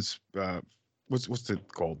what's it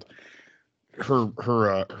called?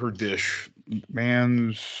 Her dish,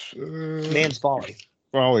 man's folly.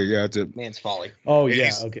 Folly, yeah, it's it. Man's folly. Oh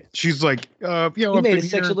yeah, okay. She's like, you I've made been a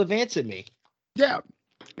sexual here. advance in me. Yeah,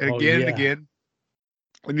 and Oh, again yeah. and again.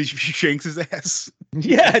 And then she shanks his ass.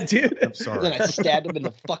 Yeah, dude. I'm sorry. Then I stabbed him in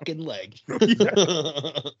the fucking leg.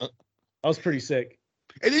 I was pretty sick.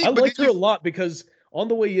 And then, I but liked then her a lot because on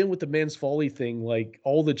the way in with the man's folly thing, like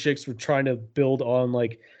all the chicks were trying to build on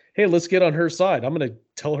like, hey, let's get on her side. I'm gonna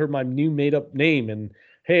tell her my new made up name and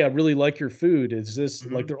hey, I really like your food. Is this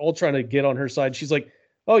like they're all trying to get on her side? She's like,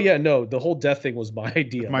 oh yeah, no, the whole death thing was my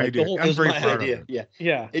idea. My Like, idea. The whole, I'm It was very my proud of idea. her. Yeah.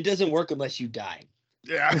 yeah. It doesn't work unless you die.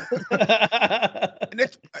 Yeah. And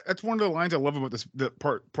that's one of the lines I love about this. The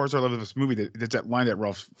parts I love of this movie. That's that line that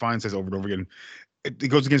Ralph Fiennes says over and over again. It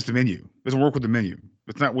goes against the menu. It doesn't work with the menu.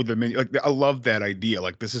 It's not with the menu. Like I love that idea.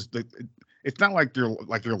 Like this is it's not like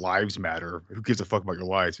your lives matter. Who gives a fuck about your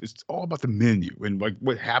lives? It's all about the menu and like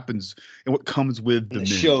what happens and what comes with the The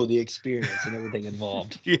menu. show, the experience, and everything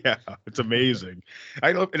involved. Yeah, it's amazing.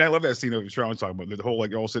 I love that scene that Sharon's talking about. The whole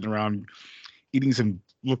like all sitting around eating some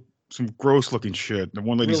gross looking shit. The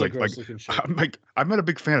one lady's Really like, gross-looking shit. I'm not a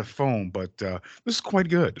big fan of foam, but this is quite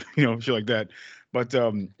good. Shit like that. But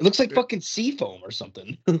It looks like fucking sea foam or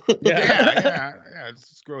something. yeah,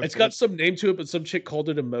 it's gross. It's got some name to it, but some chick called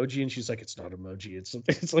it emoji, and she's like, "It's not emoji.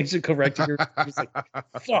 It's like she corrected her." She's like,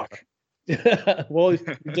 "Fuck." Well,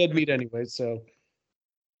 you're dead meat anyway, so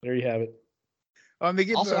there you have it. They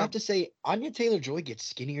give, Also, I have to say, Anya Taylor-Joy gets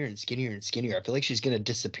skinnier and skinnier and skinnier. I feel like she's gonna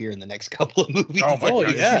disappear in the next couple of movies. Oh my Oh,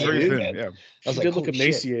 God, yeah, she's very dude. thin. Yeah, I was She like, did look holy shit.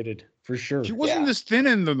 emaciated for sure. she wasn't Yeah. this thin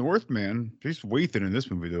in the Northman. She's way thin in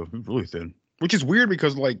this movie though. Really thin, which is weird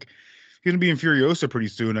because like she's gonna be in Furiosa pretty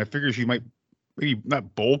soon. I figure she might maybe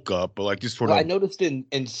not bulk up, but like just sort Well, I of. noticed in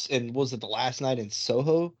was it the last night in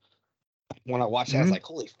Soho when I watched it, I was like,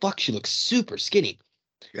 holy fuck, she looks super skinny.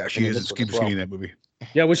 Yeah, And she then is this one super as well. skinny in that movie.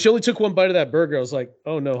 Yeah, when she only took one bite of that burger, I was like,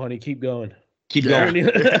 "Oh no, honey, keep going." Keep Yeah. going.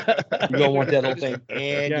 You don't want that whole thing.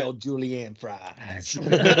 And Yeah. your julienne fries.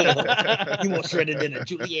 You want shredded in a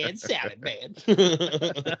julienne salad, man.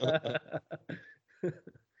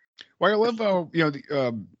 Well, I love how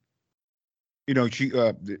she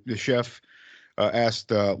the chef asked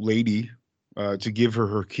Lady to give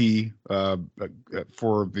her key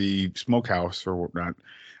for the smokehouse or whatnot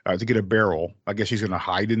to get a barrel. I guess she's gonna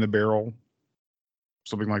hide in the barrel,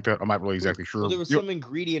 something like that. I'm not really exactly sure. Well, there was some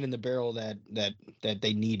ingredient in the barrel that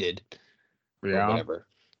they needed. Or Yeah. whatever.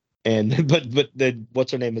 And but then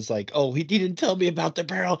what's her name is like, oh, he didn't tell me about the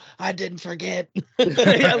barrel. I didn't forget.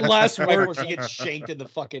 Yeah, last Right word. before she gets shanked in the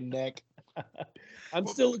fucking neck. I'm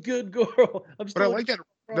still a good girl. I'm But still I a like good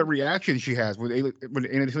that reaction she has when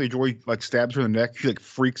Anna Taylor-Joy like stabs her in the neck. She like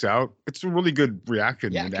freaks out. It's a really good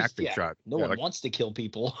reaction Yeah, and 'cause, acting yeah, shot. no Yeah, one like, wants to kill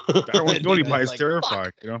people. nobody Like, is fuck,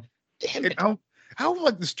 terrified. Damn And it. how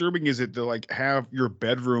like disturbing is it to like have your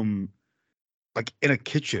bedroom like in a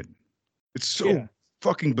kitchen? It's so Yeah.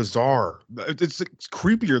 fucking bizarre. It's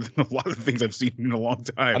creepier than a lot of things I've seen in a long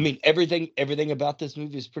time. I mean, everything about this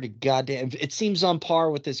movie is pretty goddamn. It seems on par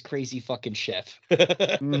with this crazy fucking chef.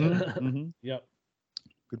 Yep.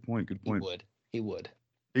 Good point. Good He point. would. He would.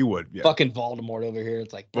 He would. Yeah. Fucking Voldemort over here.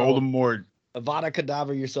 It's like, bro, Voldemort. Avada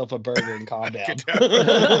Kedavra yourself a burger and calm down.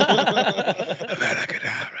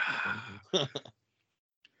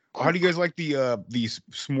 How do you guys like these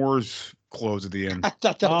s'mores close at the end? I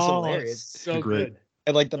thought that was Oh, hilarious. so Great. good.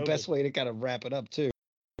 And like the so best way to kind of wrap it up too.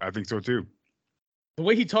 I think so too. The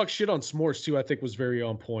way he talks shit on s'mores too, I think was very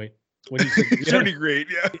on point. When he said, It's pretty great.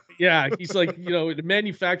 Yeah. yeah, he's like,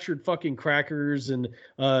 manufactured fucking crackers and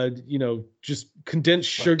just condensed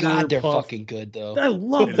sugar. God, they're puff. fucking good though. I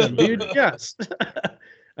love them, dude. Yes.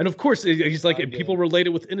 And of course, he's like, God, and people relate it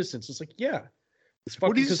with innocence. It's like, yeah. It's fucking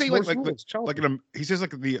What did he 'cause say? s'mores Like rules, childhood. he says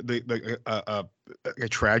like a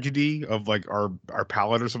tragedy of like our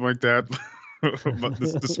palate or something like that. But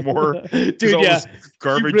the s'more, Dude, there's all yeah. this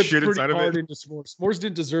garbage He ripped shit pretty inside of hard it. into s'mores. S'mores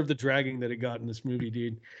didn't deserve the dragging that it got in this movie,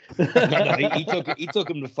 dude. No, he took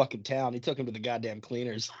him to fucking town. He took him to the goddamn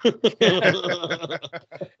cleaners.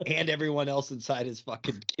 And everyone else inside his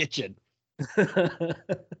fucking kitchen.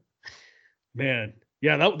 Man,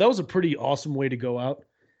 yeah, that was a pretty awesome way to go out.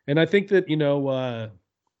 And I think that, Well,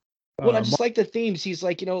 I just like the themes. He's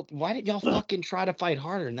like, why didn't y'all fucking try to fight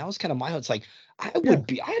harder? And that was kind of my. It's like, I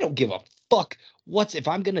don't give a fuck. If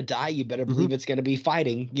I'm gonna die, you better believe it's gonna be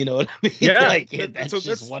fighting. You know what I mean? Yeah. Like, that's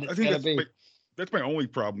just what it's gonna be. That's my only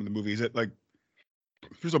problem in the movie is that like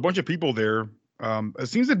there's a bunch of people there. It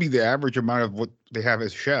seems to be the average amount of what they have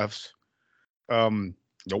as chefs.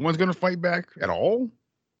 no one's gonna fight back at all.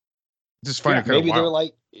 Just find it kind maybe of they're wild.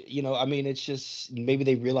 like, I mean, it's just maybe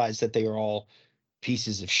they realize that they are all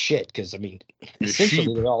pieces of shit because I mean,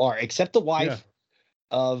 essentially they all are, except the wife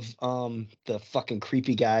of the fucking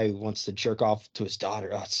creepy guy who wants to jerk off to his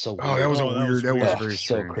daughter. Oh, it's so weird. Oh, that was weird. That was very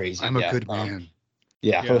so strange. crazy. I'm a good man.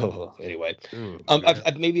 Yeah. Anyway,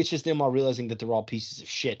 maybe it's just them all realizing that they're all pieces of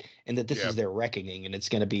shit and that this is their reckoning, and it's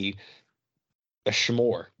gonna be a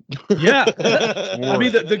schmore. Yeah. I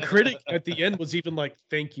mean, the critic at the end was even like,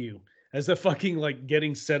 "Thank you," as the fucking like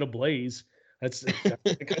getting set ablaze.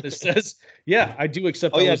 It kind of says, "Yeah, I do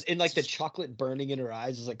accept." Oh yeah, and like the chocolate burning in her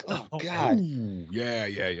eyes is like, oh god. Ooh, yeah.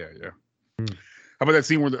 How about that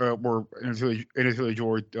scene where Anatoly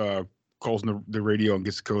Joy calls on the radio and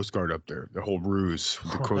gets the Coast Guard up there? The whole ruse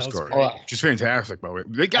with the Coast Guard, which is fantastic. By the way,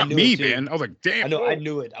 they got me, man. I was like, damn. I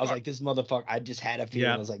knew it. I was like, this motherfucker. I just had a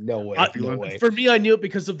feeling. I was like, no way, no way. For me, I knew it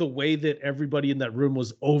because of the way that everybody in that room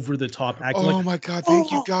was over the top acting. Oh my god,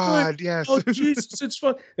 thank you, God. Yes. Oh Jesus, it's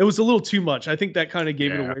fun. It was a little too much. I think that kind of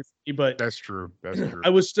gave it away for me. But that's true.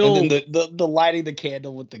 I was still. And then the lighting the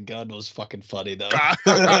candle with the gun was fucking funny though.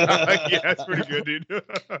 Yeah, that's pretty good, dude.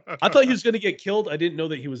 I thought he was gonna get killed. I didn't know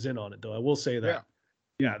that he was in on it though. I will say that.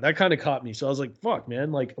 Yeah, that kind of caught me. So I was like, fuck,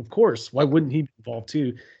 man. Like, of course. Why wouldn't he be involved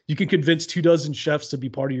too? You can convince 24 chefs to be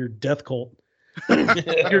part of your death cult.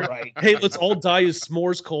 Right. Hey, let's all die as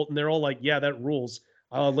s'mores cult. And they're all like, yeah, that rules.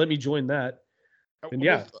 Let me join that. And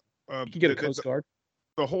yeah, you can get a Coast Guard.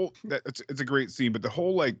 The whole it's a great scene, but the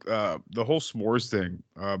whole s'mores thing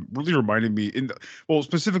really reminded me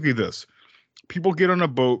specifically this. People get on a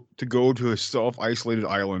boat to go to a self-isolated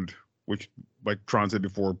island, which, like Tron said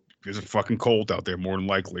before, there's a fucking cult out there, more than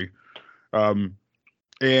likely. And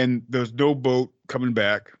there's no boat coming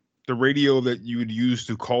back. The radio that you would use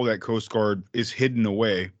to call that Coast Guard is hidden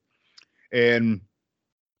away. And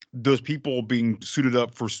those people being suited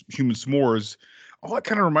up for human s'mores, all that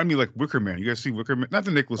kind of remind me like Wicker Man. You guys see Wicker Man? Not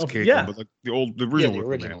the Nicolas Cage one, but like the original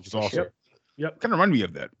Wicker Man, which is awesome. Yep. Kind of remind me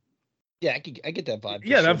of that. Yeah, I get that vibe.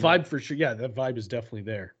 Yeah, that vibe for sure. Yeah, that vibe is definitely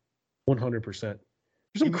there. 100%.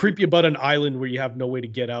 There's something creepy about an island where you have no way to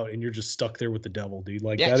get out and you're just stuck there with the devil, dude.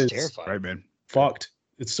 Like that is terrifying. Right, man. Fucked.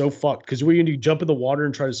 It's so fucked. Because what are you gonna do? Jump in the water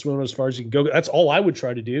and try to swim as far as you can go? That's all I would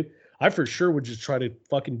try to do. I for sure would just try to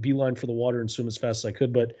fucking beeline for the water and swim as fast as I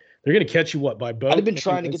could. But they're gonna catch you by boat? I'd have been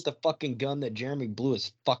trying to get the fucking gun that Jeremy blew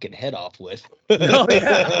his fucking head off with. Oh,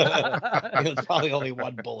 yeah. It was probably only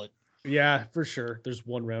one bullet. Yeah, for sure. There's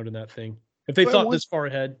one round in that thing. If they thought this far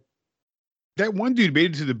ahead. That one dude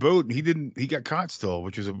made it to the boat and he got caught still,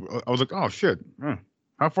 which is I was like, oh shit.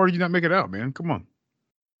 How far did you not make it out, man? Come on.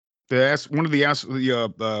 The sort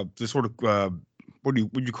of what do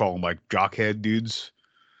you call them, like jockhead dudes?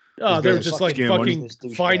 Oh, they're just like fucking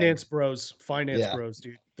finance bros,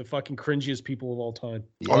 dude. The fucking cringiest people of all time.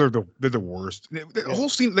 Yeah. Oh, they're the worst. The whole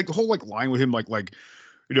scene, like the whole line with him,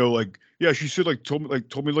 yeah, she said told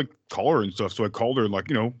me call her and stuff. So I called her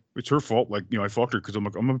and it's her fault. I fucked her because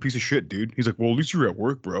I'm a piece of shit, dude. He's like, well, at least you're at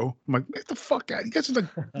work, bro. I'm like, get the fuck out. You guys are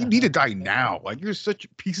you need to die now. You're such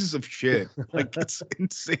pieces of shit. It's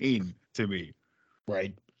insane to me.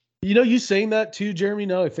 Right. You saying that too, Jeremy.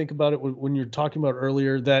 Now I think about it when you're talking about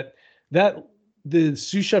earlier that the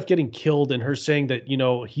sous chef getting killed and her saying that,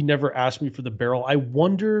 he never asked me for the barrel. I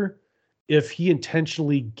wonder if he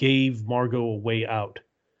intentionally gave Margot a way out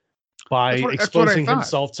by exposing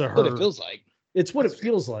himself to her. What it feels like. It's what it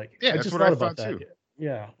feels like. Yeah, I just thought about that. Too.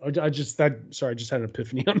 Yeah. I just had an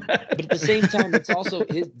epiphany on that. But at the same time, it's also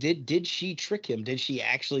did she trick him? Did she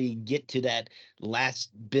actually get to that last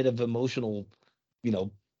bit of emotional,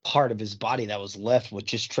 part of his body that was left with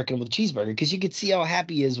just tricking him with a cheeseburger? Because you could see how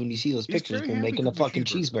happy he is when you see those pictures of him making a fucking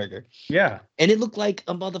cheeseburger. Yeah. And it looked like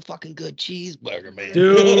a motherfucking good cheeseburger, man.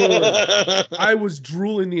 Dude, I was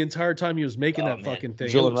drooling the entire time he was making fucking thing.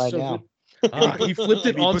 Drooling right now. Good. He flipped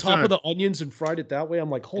it on top of the onions and fried it that way. I'm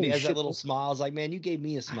like, holy shit. He has that little smile. I was like, man, you gave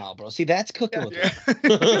me a smile, bro. See, that's cooking with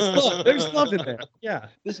love. There's love in there. Yeah.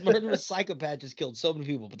 This murderous psychopath just killed so many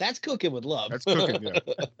people, but that's cooking with love. That's cooking, yeah.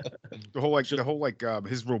 The whole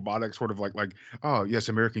his robotic sort of oh yes,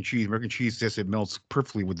 American cheese. American cheese, yes, it melts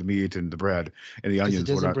perfectly with the meat and the bread and the onions.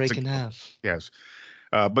 It doesn't break in half. Yes.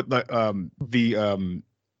 But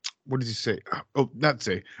what does he say? Oh, not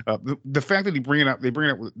say. The fact that they bring it out the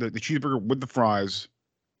cheeseburger with the fries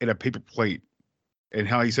in a paper plate, and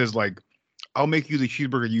how he says I'll make you the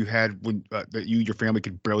cheeseburger you had when that you and your family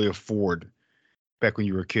could barely afford back when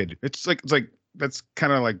you were a kid. It's like that's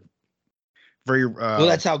kind of very. Well,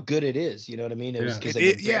 that's how good it is. You know what I mean? It was because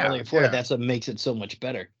they could barely afford it. That's what makes it so much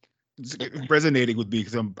better. It's resonating with me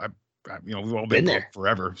because we've all been there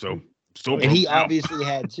forever. So. And he obviously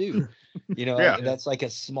had too. You know, Yeah. that's like a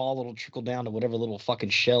small little trickle down to whatever little fucking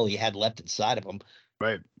shell he had left inside of him.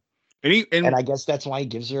 Right. And I guess that's why he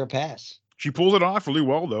gives her a pass. She pulls it off really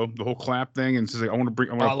well, though. The whole clap thing, and says, like,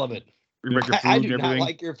 I love it. Bring back your food I and do everything. not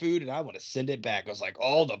like your food, and I want to send it back. I was like,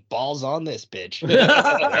 oh, the balls on this bitch.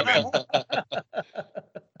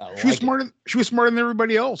 She was smarter than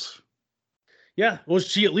everybody else. Yeah, well,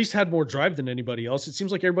 she at least had more drive than anybody else. It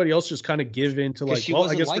seems like everybody else just kind of give in to like, well,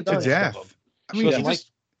 I guess we're done. Death. I mean,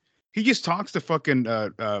 he just talks to fucking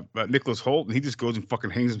Nicholas Holt, and he just goes and fucking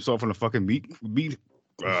hangs himself on a fucking meat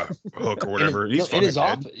hook or whatever. In his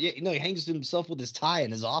office. Yeah, he hangs himself with his tie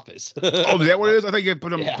in his office. Oh, is that what it is? I think he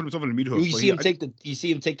put himself in a meat hook. You see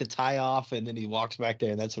him take the tie off, and then he walks back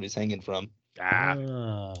there, and that's what he's hanging from.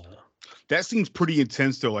 That seems pretty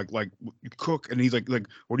intense though. Like you cook, and he's like,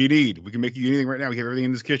 what do you need? We can make you anything right now. We have everything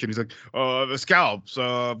in this kitchen. He's like, the scallops,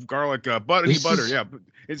 garlic, butter, butter. Yeah,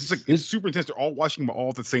 it's just like it's super intense. They're all watching them all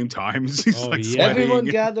at the same time. Everyone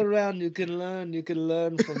gather around. You can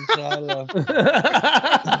learn from Tyler.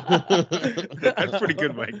 That's pretty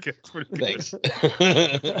good, Mike. That's pretty good. Thanks.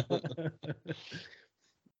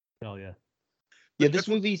 Hell yeah. Yeah, this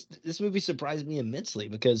movie surprised me immensely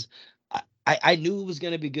because I knew it was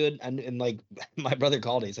going to be good. And like my brother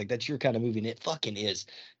called it, he's like, that's your kind of movie. And it fucking is.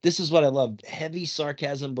 This is what I love. Heavy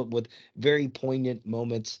sarcasm, but with very poignant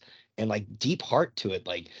moments and like deep heart to it.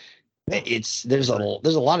 Like there's a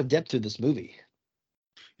lot of depth to this movie.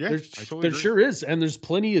 Yeah, there sure is. And there's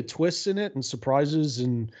plenty of twists in it and surprises.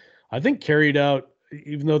 And I think carried out,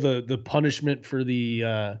 even though the punishment for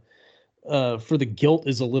the guilt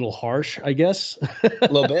is a little harsh, I guess.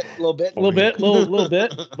 A little bit.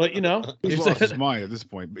 But you know, he's lost his mind at this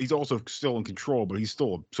point. He's also still in control, but he's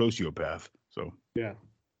still a sociopath. So yeah,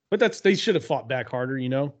 but they should have fought back harder, you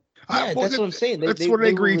know. Yeah, that's what I'm saying. They what I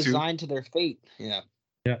agree were resigned to their fate. Yeah.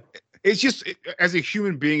 It's just as a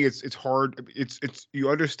human being, it's hard. It's you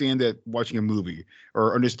understand that watching a movie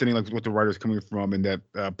or understanding like what the writer's coming from, and that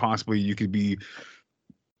possibly you could be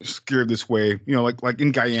scared this way, you know, like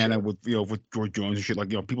in Guyana with George Jones and shit.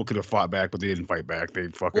 Like, you know, people could have fought back, but they didn't fight back. They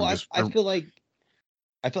fucking. Well, I feel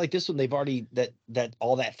like this one they've already that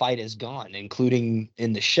all that fight is gone, including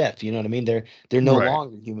in the chef. You know what I mean? They're no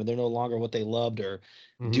longer human. They're no longer what they loved or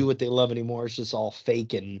do what they love anymore. It's just all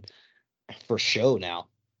fake and for show now.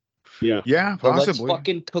 Yeah, but possibly. Let's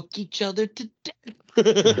fucking cook each other to death.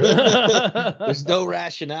 There's no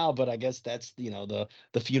rationale, but I guess that's the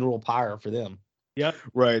funeral pyre for them. Yeah.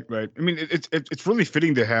 Right. I mean, it's really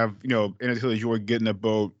fitting to have, you know, Anna Taylor-Joy get in a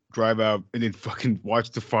boat, drive out, and then fucking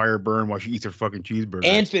watch the fire burn while she eats her fucking cheeseburger.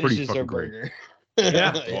 And finishes her burger.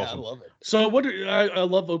 Yeah, awesome. I love it. So I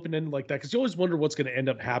love open end like that because you always wonder what's going to end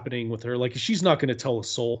up happening with her. Like she's not going to tell a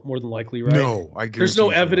soul, more than likely, right? No, there's no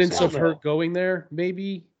evidence of her going there.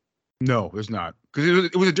 Maybe. No, there's not, because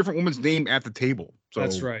it was a different woman's name at the table. So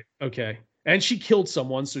that's right. Okay. And she killed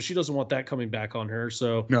someone, so she doesn't want that coming back on her.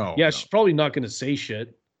 So no, she's probably not going to say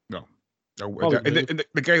shit. No. And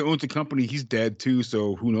the guy who owns the company, he's dead too.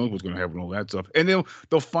 So who knows what's going to happen with all that stuff? And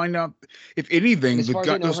they'll find out if anything. As far as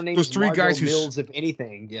I know, her those three Margot guys who, Mills, if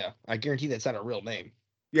anything, I guarantee that's not a real name.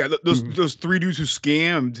 Yeah, those three dudes who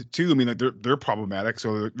scammed too. I mean, like they're problematic.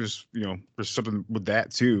 So there's something with that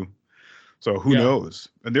too. So who knows?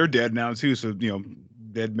 And they're dead now too. So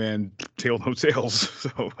dead man tale no tales.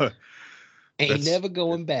 So. Ain't never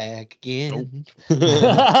going back again. Nope.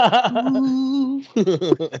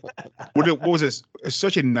 What was this?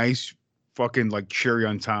 Such a nice fucking like cherry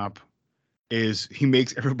on top is he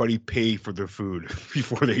makes everybody pay for their food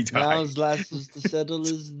before they die. Now's last is to settle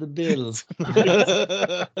is the bill.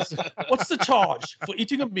 What's the charge for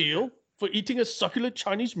eating a meal? For eating a succulent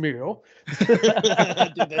Chinese meal? Dude,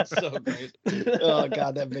 that's so great. Oh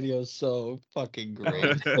god, that video is so fucking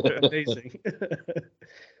great. Amazing.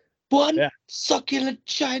 One succulent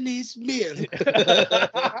Chinese meal. Dude,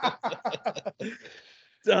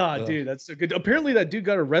 that's so good. Apparently that dude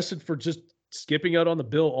got arrested for just skipping out on the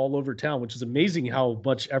bill all over town, which is amazing how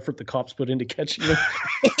much effort the cops put into catching him.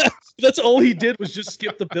 That's all he did was just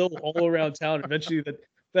skip the bill all around town. Eventually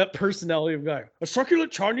that personality of guy, a succulent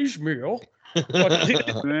Chinese meal.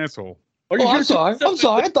 An asshole. I'm sorry.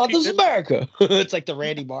 I thought this was America. It's like the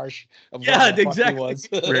Randy Marsh of what the fuck he was.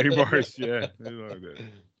 Randy Marsh, yeah.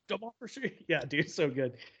 Democracy. Yeah, dude, so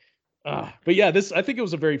good. But yeah, I think it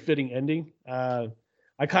was a very fitting ending. I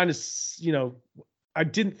kind of, I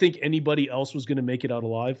didn't think anybody else was going to make it out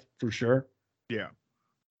alive for sure. Yeah.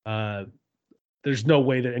 There's no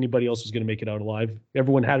way that anybody else was going to make it out alive.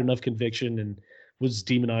 Everyone had enough conviction and was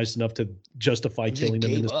demonized enough to justify killing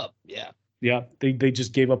them. Gave up. Yeah, they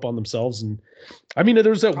just gave up on themselves. And I mean, there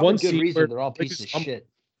was that one good scene reason where they're all pieces of shit.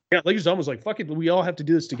 Yeah, Leguizamo was like, "Fuck it, we all have to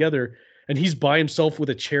do this together." And he's by himself with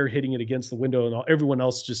a chair hitting it against the window, and everyone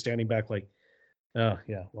else just standing back, like, "Oh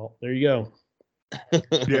yeah, well there you go."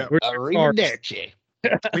 Yeah, arrivederci.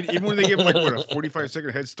 I mean, even when they give like what a 45-second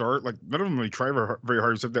head start, like none of them really try very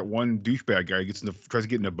hard, except that one douchebag guy tries to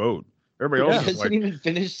get in a boat. Everybody else doesn't even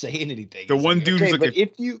finish saying anything. The one dude who's like,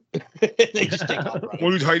 if you, they just take off.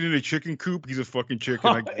 One who's hiding in a chicken coop. He's a fucking chicken.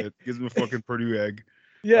 I get it. Gives him a fucking Purdue egg.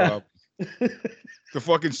 Yeah. The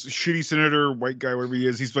fucking shitty senator, white guy, whatever he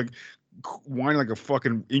is, he's like whining like a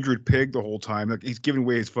fucking injured pig the whole time. Like he's giving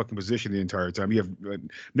away his fucking position the entire time. You have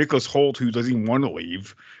Nicholas Holt, who doesn't even want to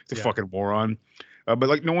leave. He's a fucking moron. But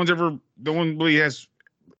like no one really has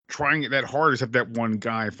trying it that hard except that one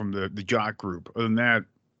guy from the jock group. Other than that,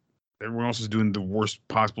 everyone else is doing the worst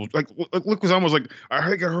possible. Like Luke was almost like, I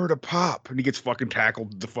think I heard a pop, and he gets fucking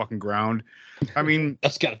tackled to the fucking ground. I mean,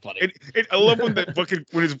 that's kind of funny. I love when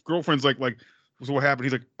when his girlfriend's like, so what happened?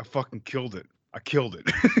 He's like, I fucking killed it. I killed it.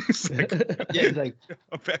 Like, yeah, he's like,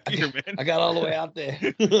 I'm back here, man. I got all the way out there.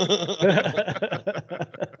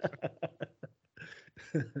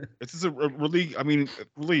 This is a really, I mean,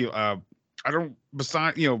 really, I don't,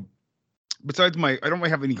 besides my, I don't really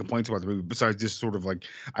have any complaints about the movie besides just sort of like,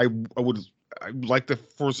 I'd like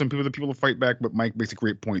for some people to fight back, but Mike makes a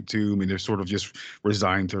great point too. I mean, they're sort of just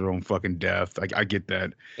resigned to their own fucking death. I get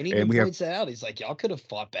that. And he points that out. He's like, y'all could have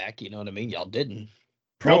fought back. You know what I mean? Y'all didn't.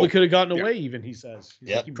 Probably could have gotten away, even, he says.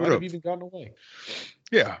 Yeah, like, you might have even gotten away.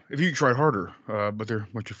 Yeah, if you tried harder, but they're a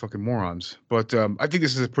bunch of fucking morons. But I think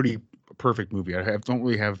this is a pretty perfect movie. Don't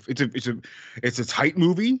really have. It's a tight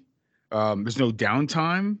movie. There's no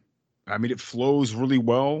downtime. I mean, it flows really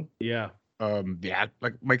well. Yeah.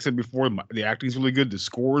 Like Mike said before, the acting is really good. The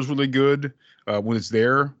score is really good. When it's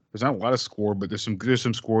there, there's not a lot of score, but there's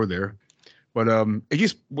some score there. But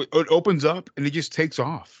it opens up and it just takes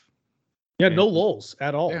off. Yeah, no lulls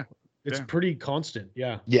at all. Yeah. It's pretty constant.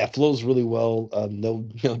 Yeah. Yeah, it flows really well. No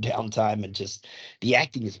downtime, and just the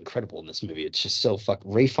acting is incredible in this movie. It's just so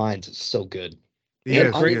Ray Fiennes is so good. Yeah,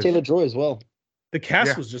 and Anya Taylor-Joy as well. The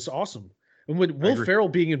cast was just awesome. And with Will Ferrell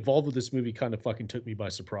being involved with this movie kind of fucking took me by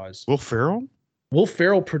surprise. Will Ferrell? Will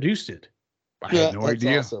Ferrell produced it. I had no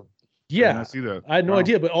idea. Awesome. Yeah. I see that. I had no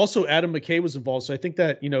idea, but also Adam McKay was involved. So I think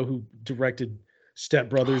that, who directed Step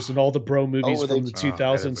Brothers and all the bro movies from the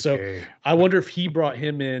 2000s. So I wonder if he brought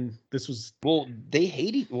him in. This was they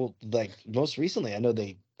hated. Well, like most recently, I know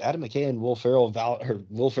Adam McKay and Will Ferrell said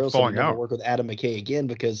he'll never work with Adam McKay again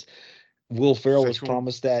because Will Ferrell was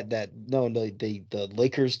promised the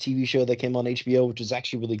Lakers TV show that came on HBO, which was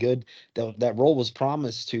actually really good. That role was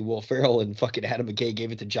promised to Will Ferrell, and fucking Adam McKay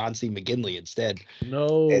gave it to John C. McGinley instead.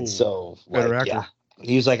 No, and so better actor. Yeah.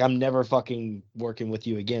 He was like, I'm never fucking working with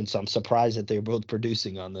you again. So I'm surprised that they're both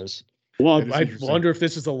producing on this. Well, I wonder if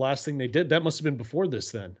this is the last thing they did. That must have been before this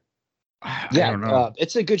then. Yeah, I don't know.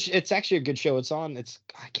 It's actually a good show. I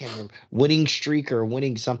can't remember, Winning Streak or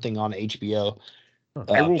Winning something on HBO.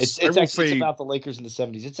 It's about the Lakers in the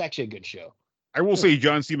 70s. It's actually a good show. I will say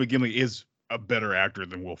John C. McGinley is a better actor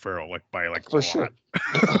than Will Ferrell, for sure.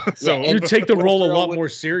 So you take the role a lot more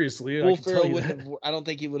seriously. Will Ferrell I don't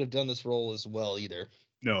think he would have done this role as well either.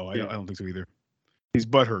 No, I don't think so either. He's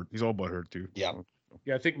butthurt. He's all butthurt too. Yeah.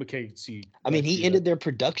 Yeah, I think McKay. He ended their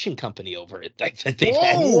production company over it. Like I didn't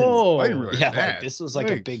realize that. Like, this was like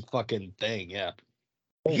a big fucking thing. Yeah.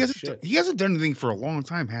 He hasn't done anything for a long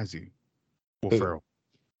time, has he? Will Ferrell.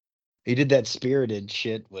 He did that Spirited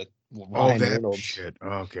shit with Ryan Reynolds. Shit.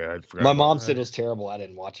 Okay, I forgot. My mom said it was terrible. I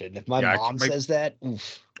didn't watch it. And if my mom says that,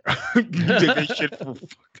 oof.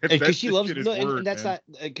 Because she loves not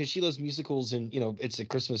because she loves musicals, and it's a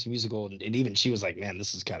Christmas musical, and even she was like, "Man,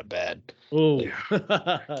 this is kind of bad." Oh,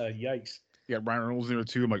 yikes! Yeah, Ryan Reynolds in there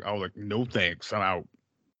too. I'm like, no thanks, I'm out.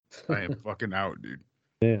 I am fucking out, dude.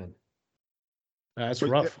 Man, that's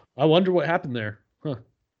rough. I wonder what happened there. Huh?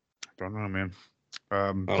 Don't know, man.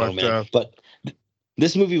 But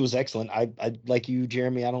this movie was excellent. I like you,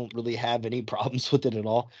 Jeremy. I don't really have any problems with it at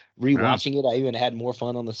all. Rewatching it, I even had more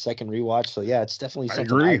fun on the second rewatch. So yeah, it's definitely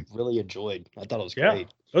something I really enjoyed. I thought it was great.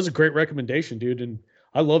 That was a great recommendation, dude. And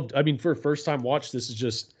for a first time watch, this is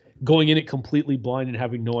just going in it completely blind and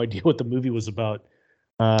having no idea what the movie was about.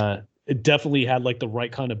 It definitely had like the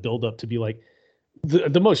right kind of build up to be like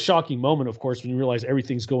the most shocking moment, of course, when you realize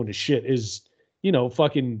everything's going to shit is,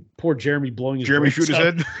 fucking poor Jeremy blowing his Jeremy shoot his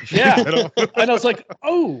head. Yeah. And I was like,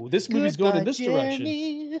 oh, this movie's going in this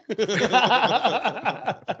direction.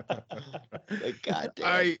 God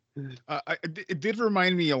damn. It did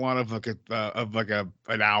remind me a lot of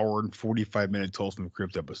an hour and 45-minute Tales from the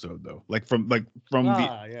Crypt episode though. Like from the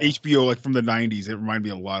HBO, like from the 90s. It reminded me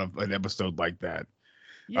a lot of an episode like that.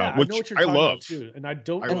 Yeah, I know what you're talking about too, and I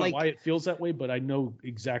don't know love. why it feels that way, but I know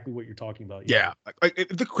exactly what you're talking about. Yeah, like if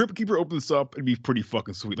the Crypt Keeper opens up, it'd be pretty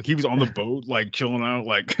fucking sweet. Like he was on the boat, like chilling out,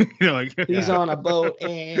 like like he's on a boat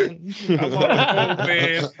and I'm on a boat,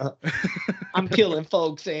 man. I'm killing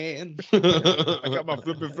folks and I got my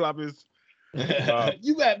flipping floppies.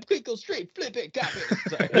 You got quick go straight, flip it, copy.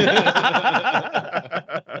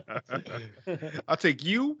 I'll take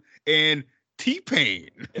you and T-Pain.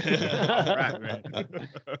 Right, man.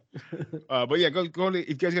 But yeah, go to, if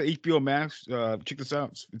you guys got HBO Max, check this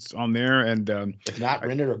out. It's on there, and if not,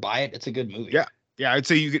 rent it or buy it. It's a good movie. Yeah, I'd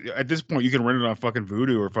say you could, at this point you can rent it on fucking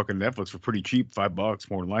Vudu or fucking Netflix for pretty cheap,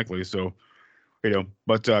 $5 more than likely. So,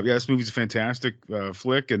 but yeah, this movie's a fantastic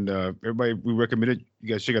flick, and everybody, we recommend it. You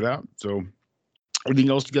guys check it out. So,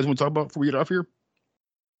 anything else you guys want to talk about before we get off here?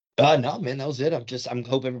 No, man, that was it. I'm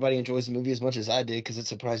hope everybody enjoys the movie as much as I did, because it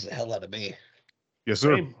surprised the hell out of me. Yes,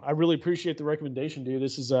 sir. Same. I really appreciate the recommendation, dude.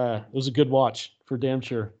 This is it was a good watch for damn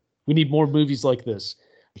sure. We need more movies like this.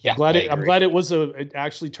 Yeah, I'm glad it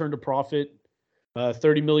actually turned a profit.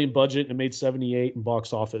 30 million budget and it made 78 in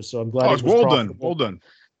box office. So I'm glad it was well profitable. done.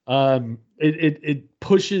 It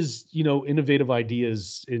pushes, innovative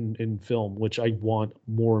ideas in film, which I want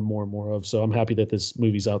more and more and more of. So I'm happy that this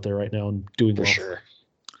movie's out there right now and doing for well. Sure.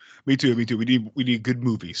 Me too. We need good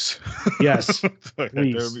movies. Yes, please.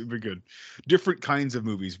 That'd be good. Different kinds of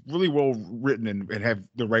movies, really well written and have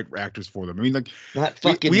the right actors for them. I mean, like not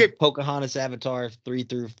fucking Pocahontas, Avatar 3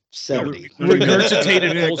 through 70.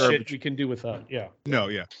 Regurgitated bullshit we can do without. Yeah. No,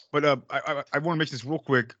 yeah. But I want to mention this real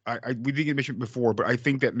quick. We didn't mention it before, but I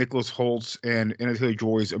think that Nicholas Holtz and Anya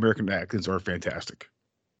Taylor-Joy's American accents are fantastic.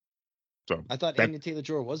 So I thought Anya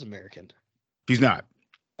Taylor-Joy was American. He's not.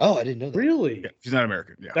 Oh, I didn't know that. Really? Yeah, she's not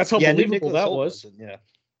American. Yeah, that's how believable that was. Yeah.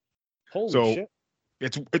 Holy shit!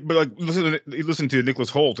 But like listen to Nicholas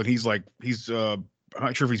Hoult, and he's I'm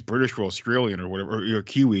not sure if he's British or Australian or whatever, or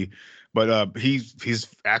Kiwi, but his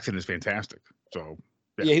accent is fantastic. So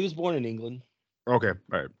yeah, he was born in England. Okay,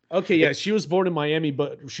 all right. Okay, yeah, she was born in Miami,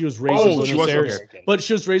 but she was raised in Buenos Aires. Okay. But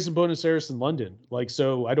she was raised in Buenos Aires and London. Like,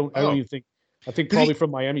 so I don't even think. I think probably from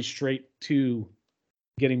Miami straight to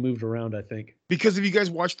getting moved around, I think. Because if you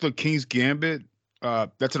guys watch The King's Gambit,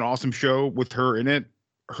 that's an awesome show with her in it.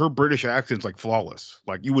 Her British accent's like flawless.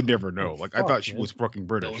 Like you would never know. Like I thought she was fucking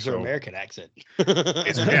British. That was her American accent.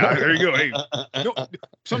 Yeah, there you go. Hey,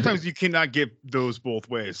 sometimes you cannot get those both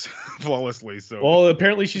ways flawlessly. So well,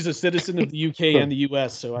 apparently she's a citizen of the UK and the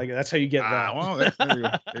US, so that's how you get that. Well, there you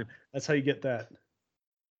go. That's how you get that.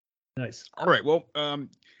 Nice. All right. Well,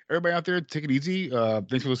 everybody out there, take it easy.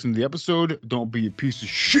 Thanks for listening to the episode. Don't be a piece of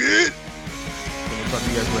shit. We'll talk to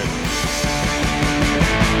you guys later.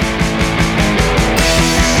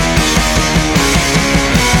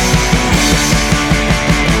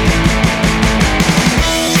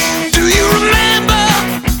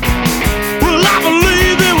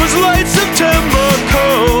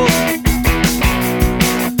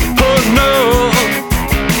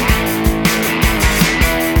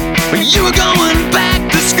 You were going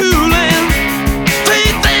back to school and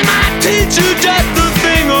faith in my teacher just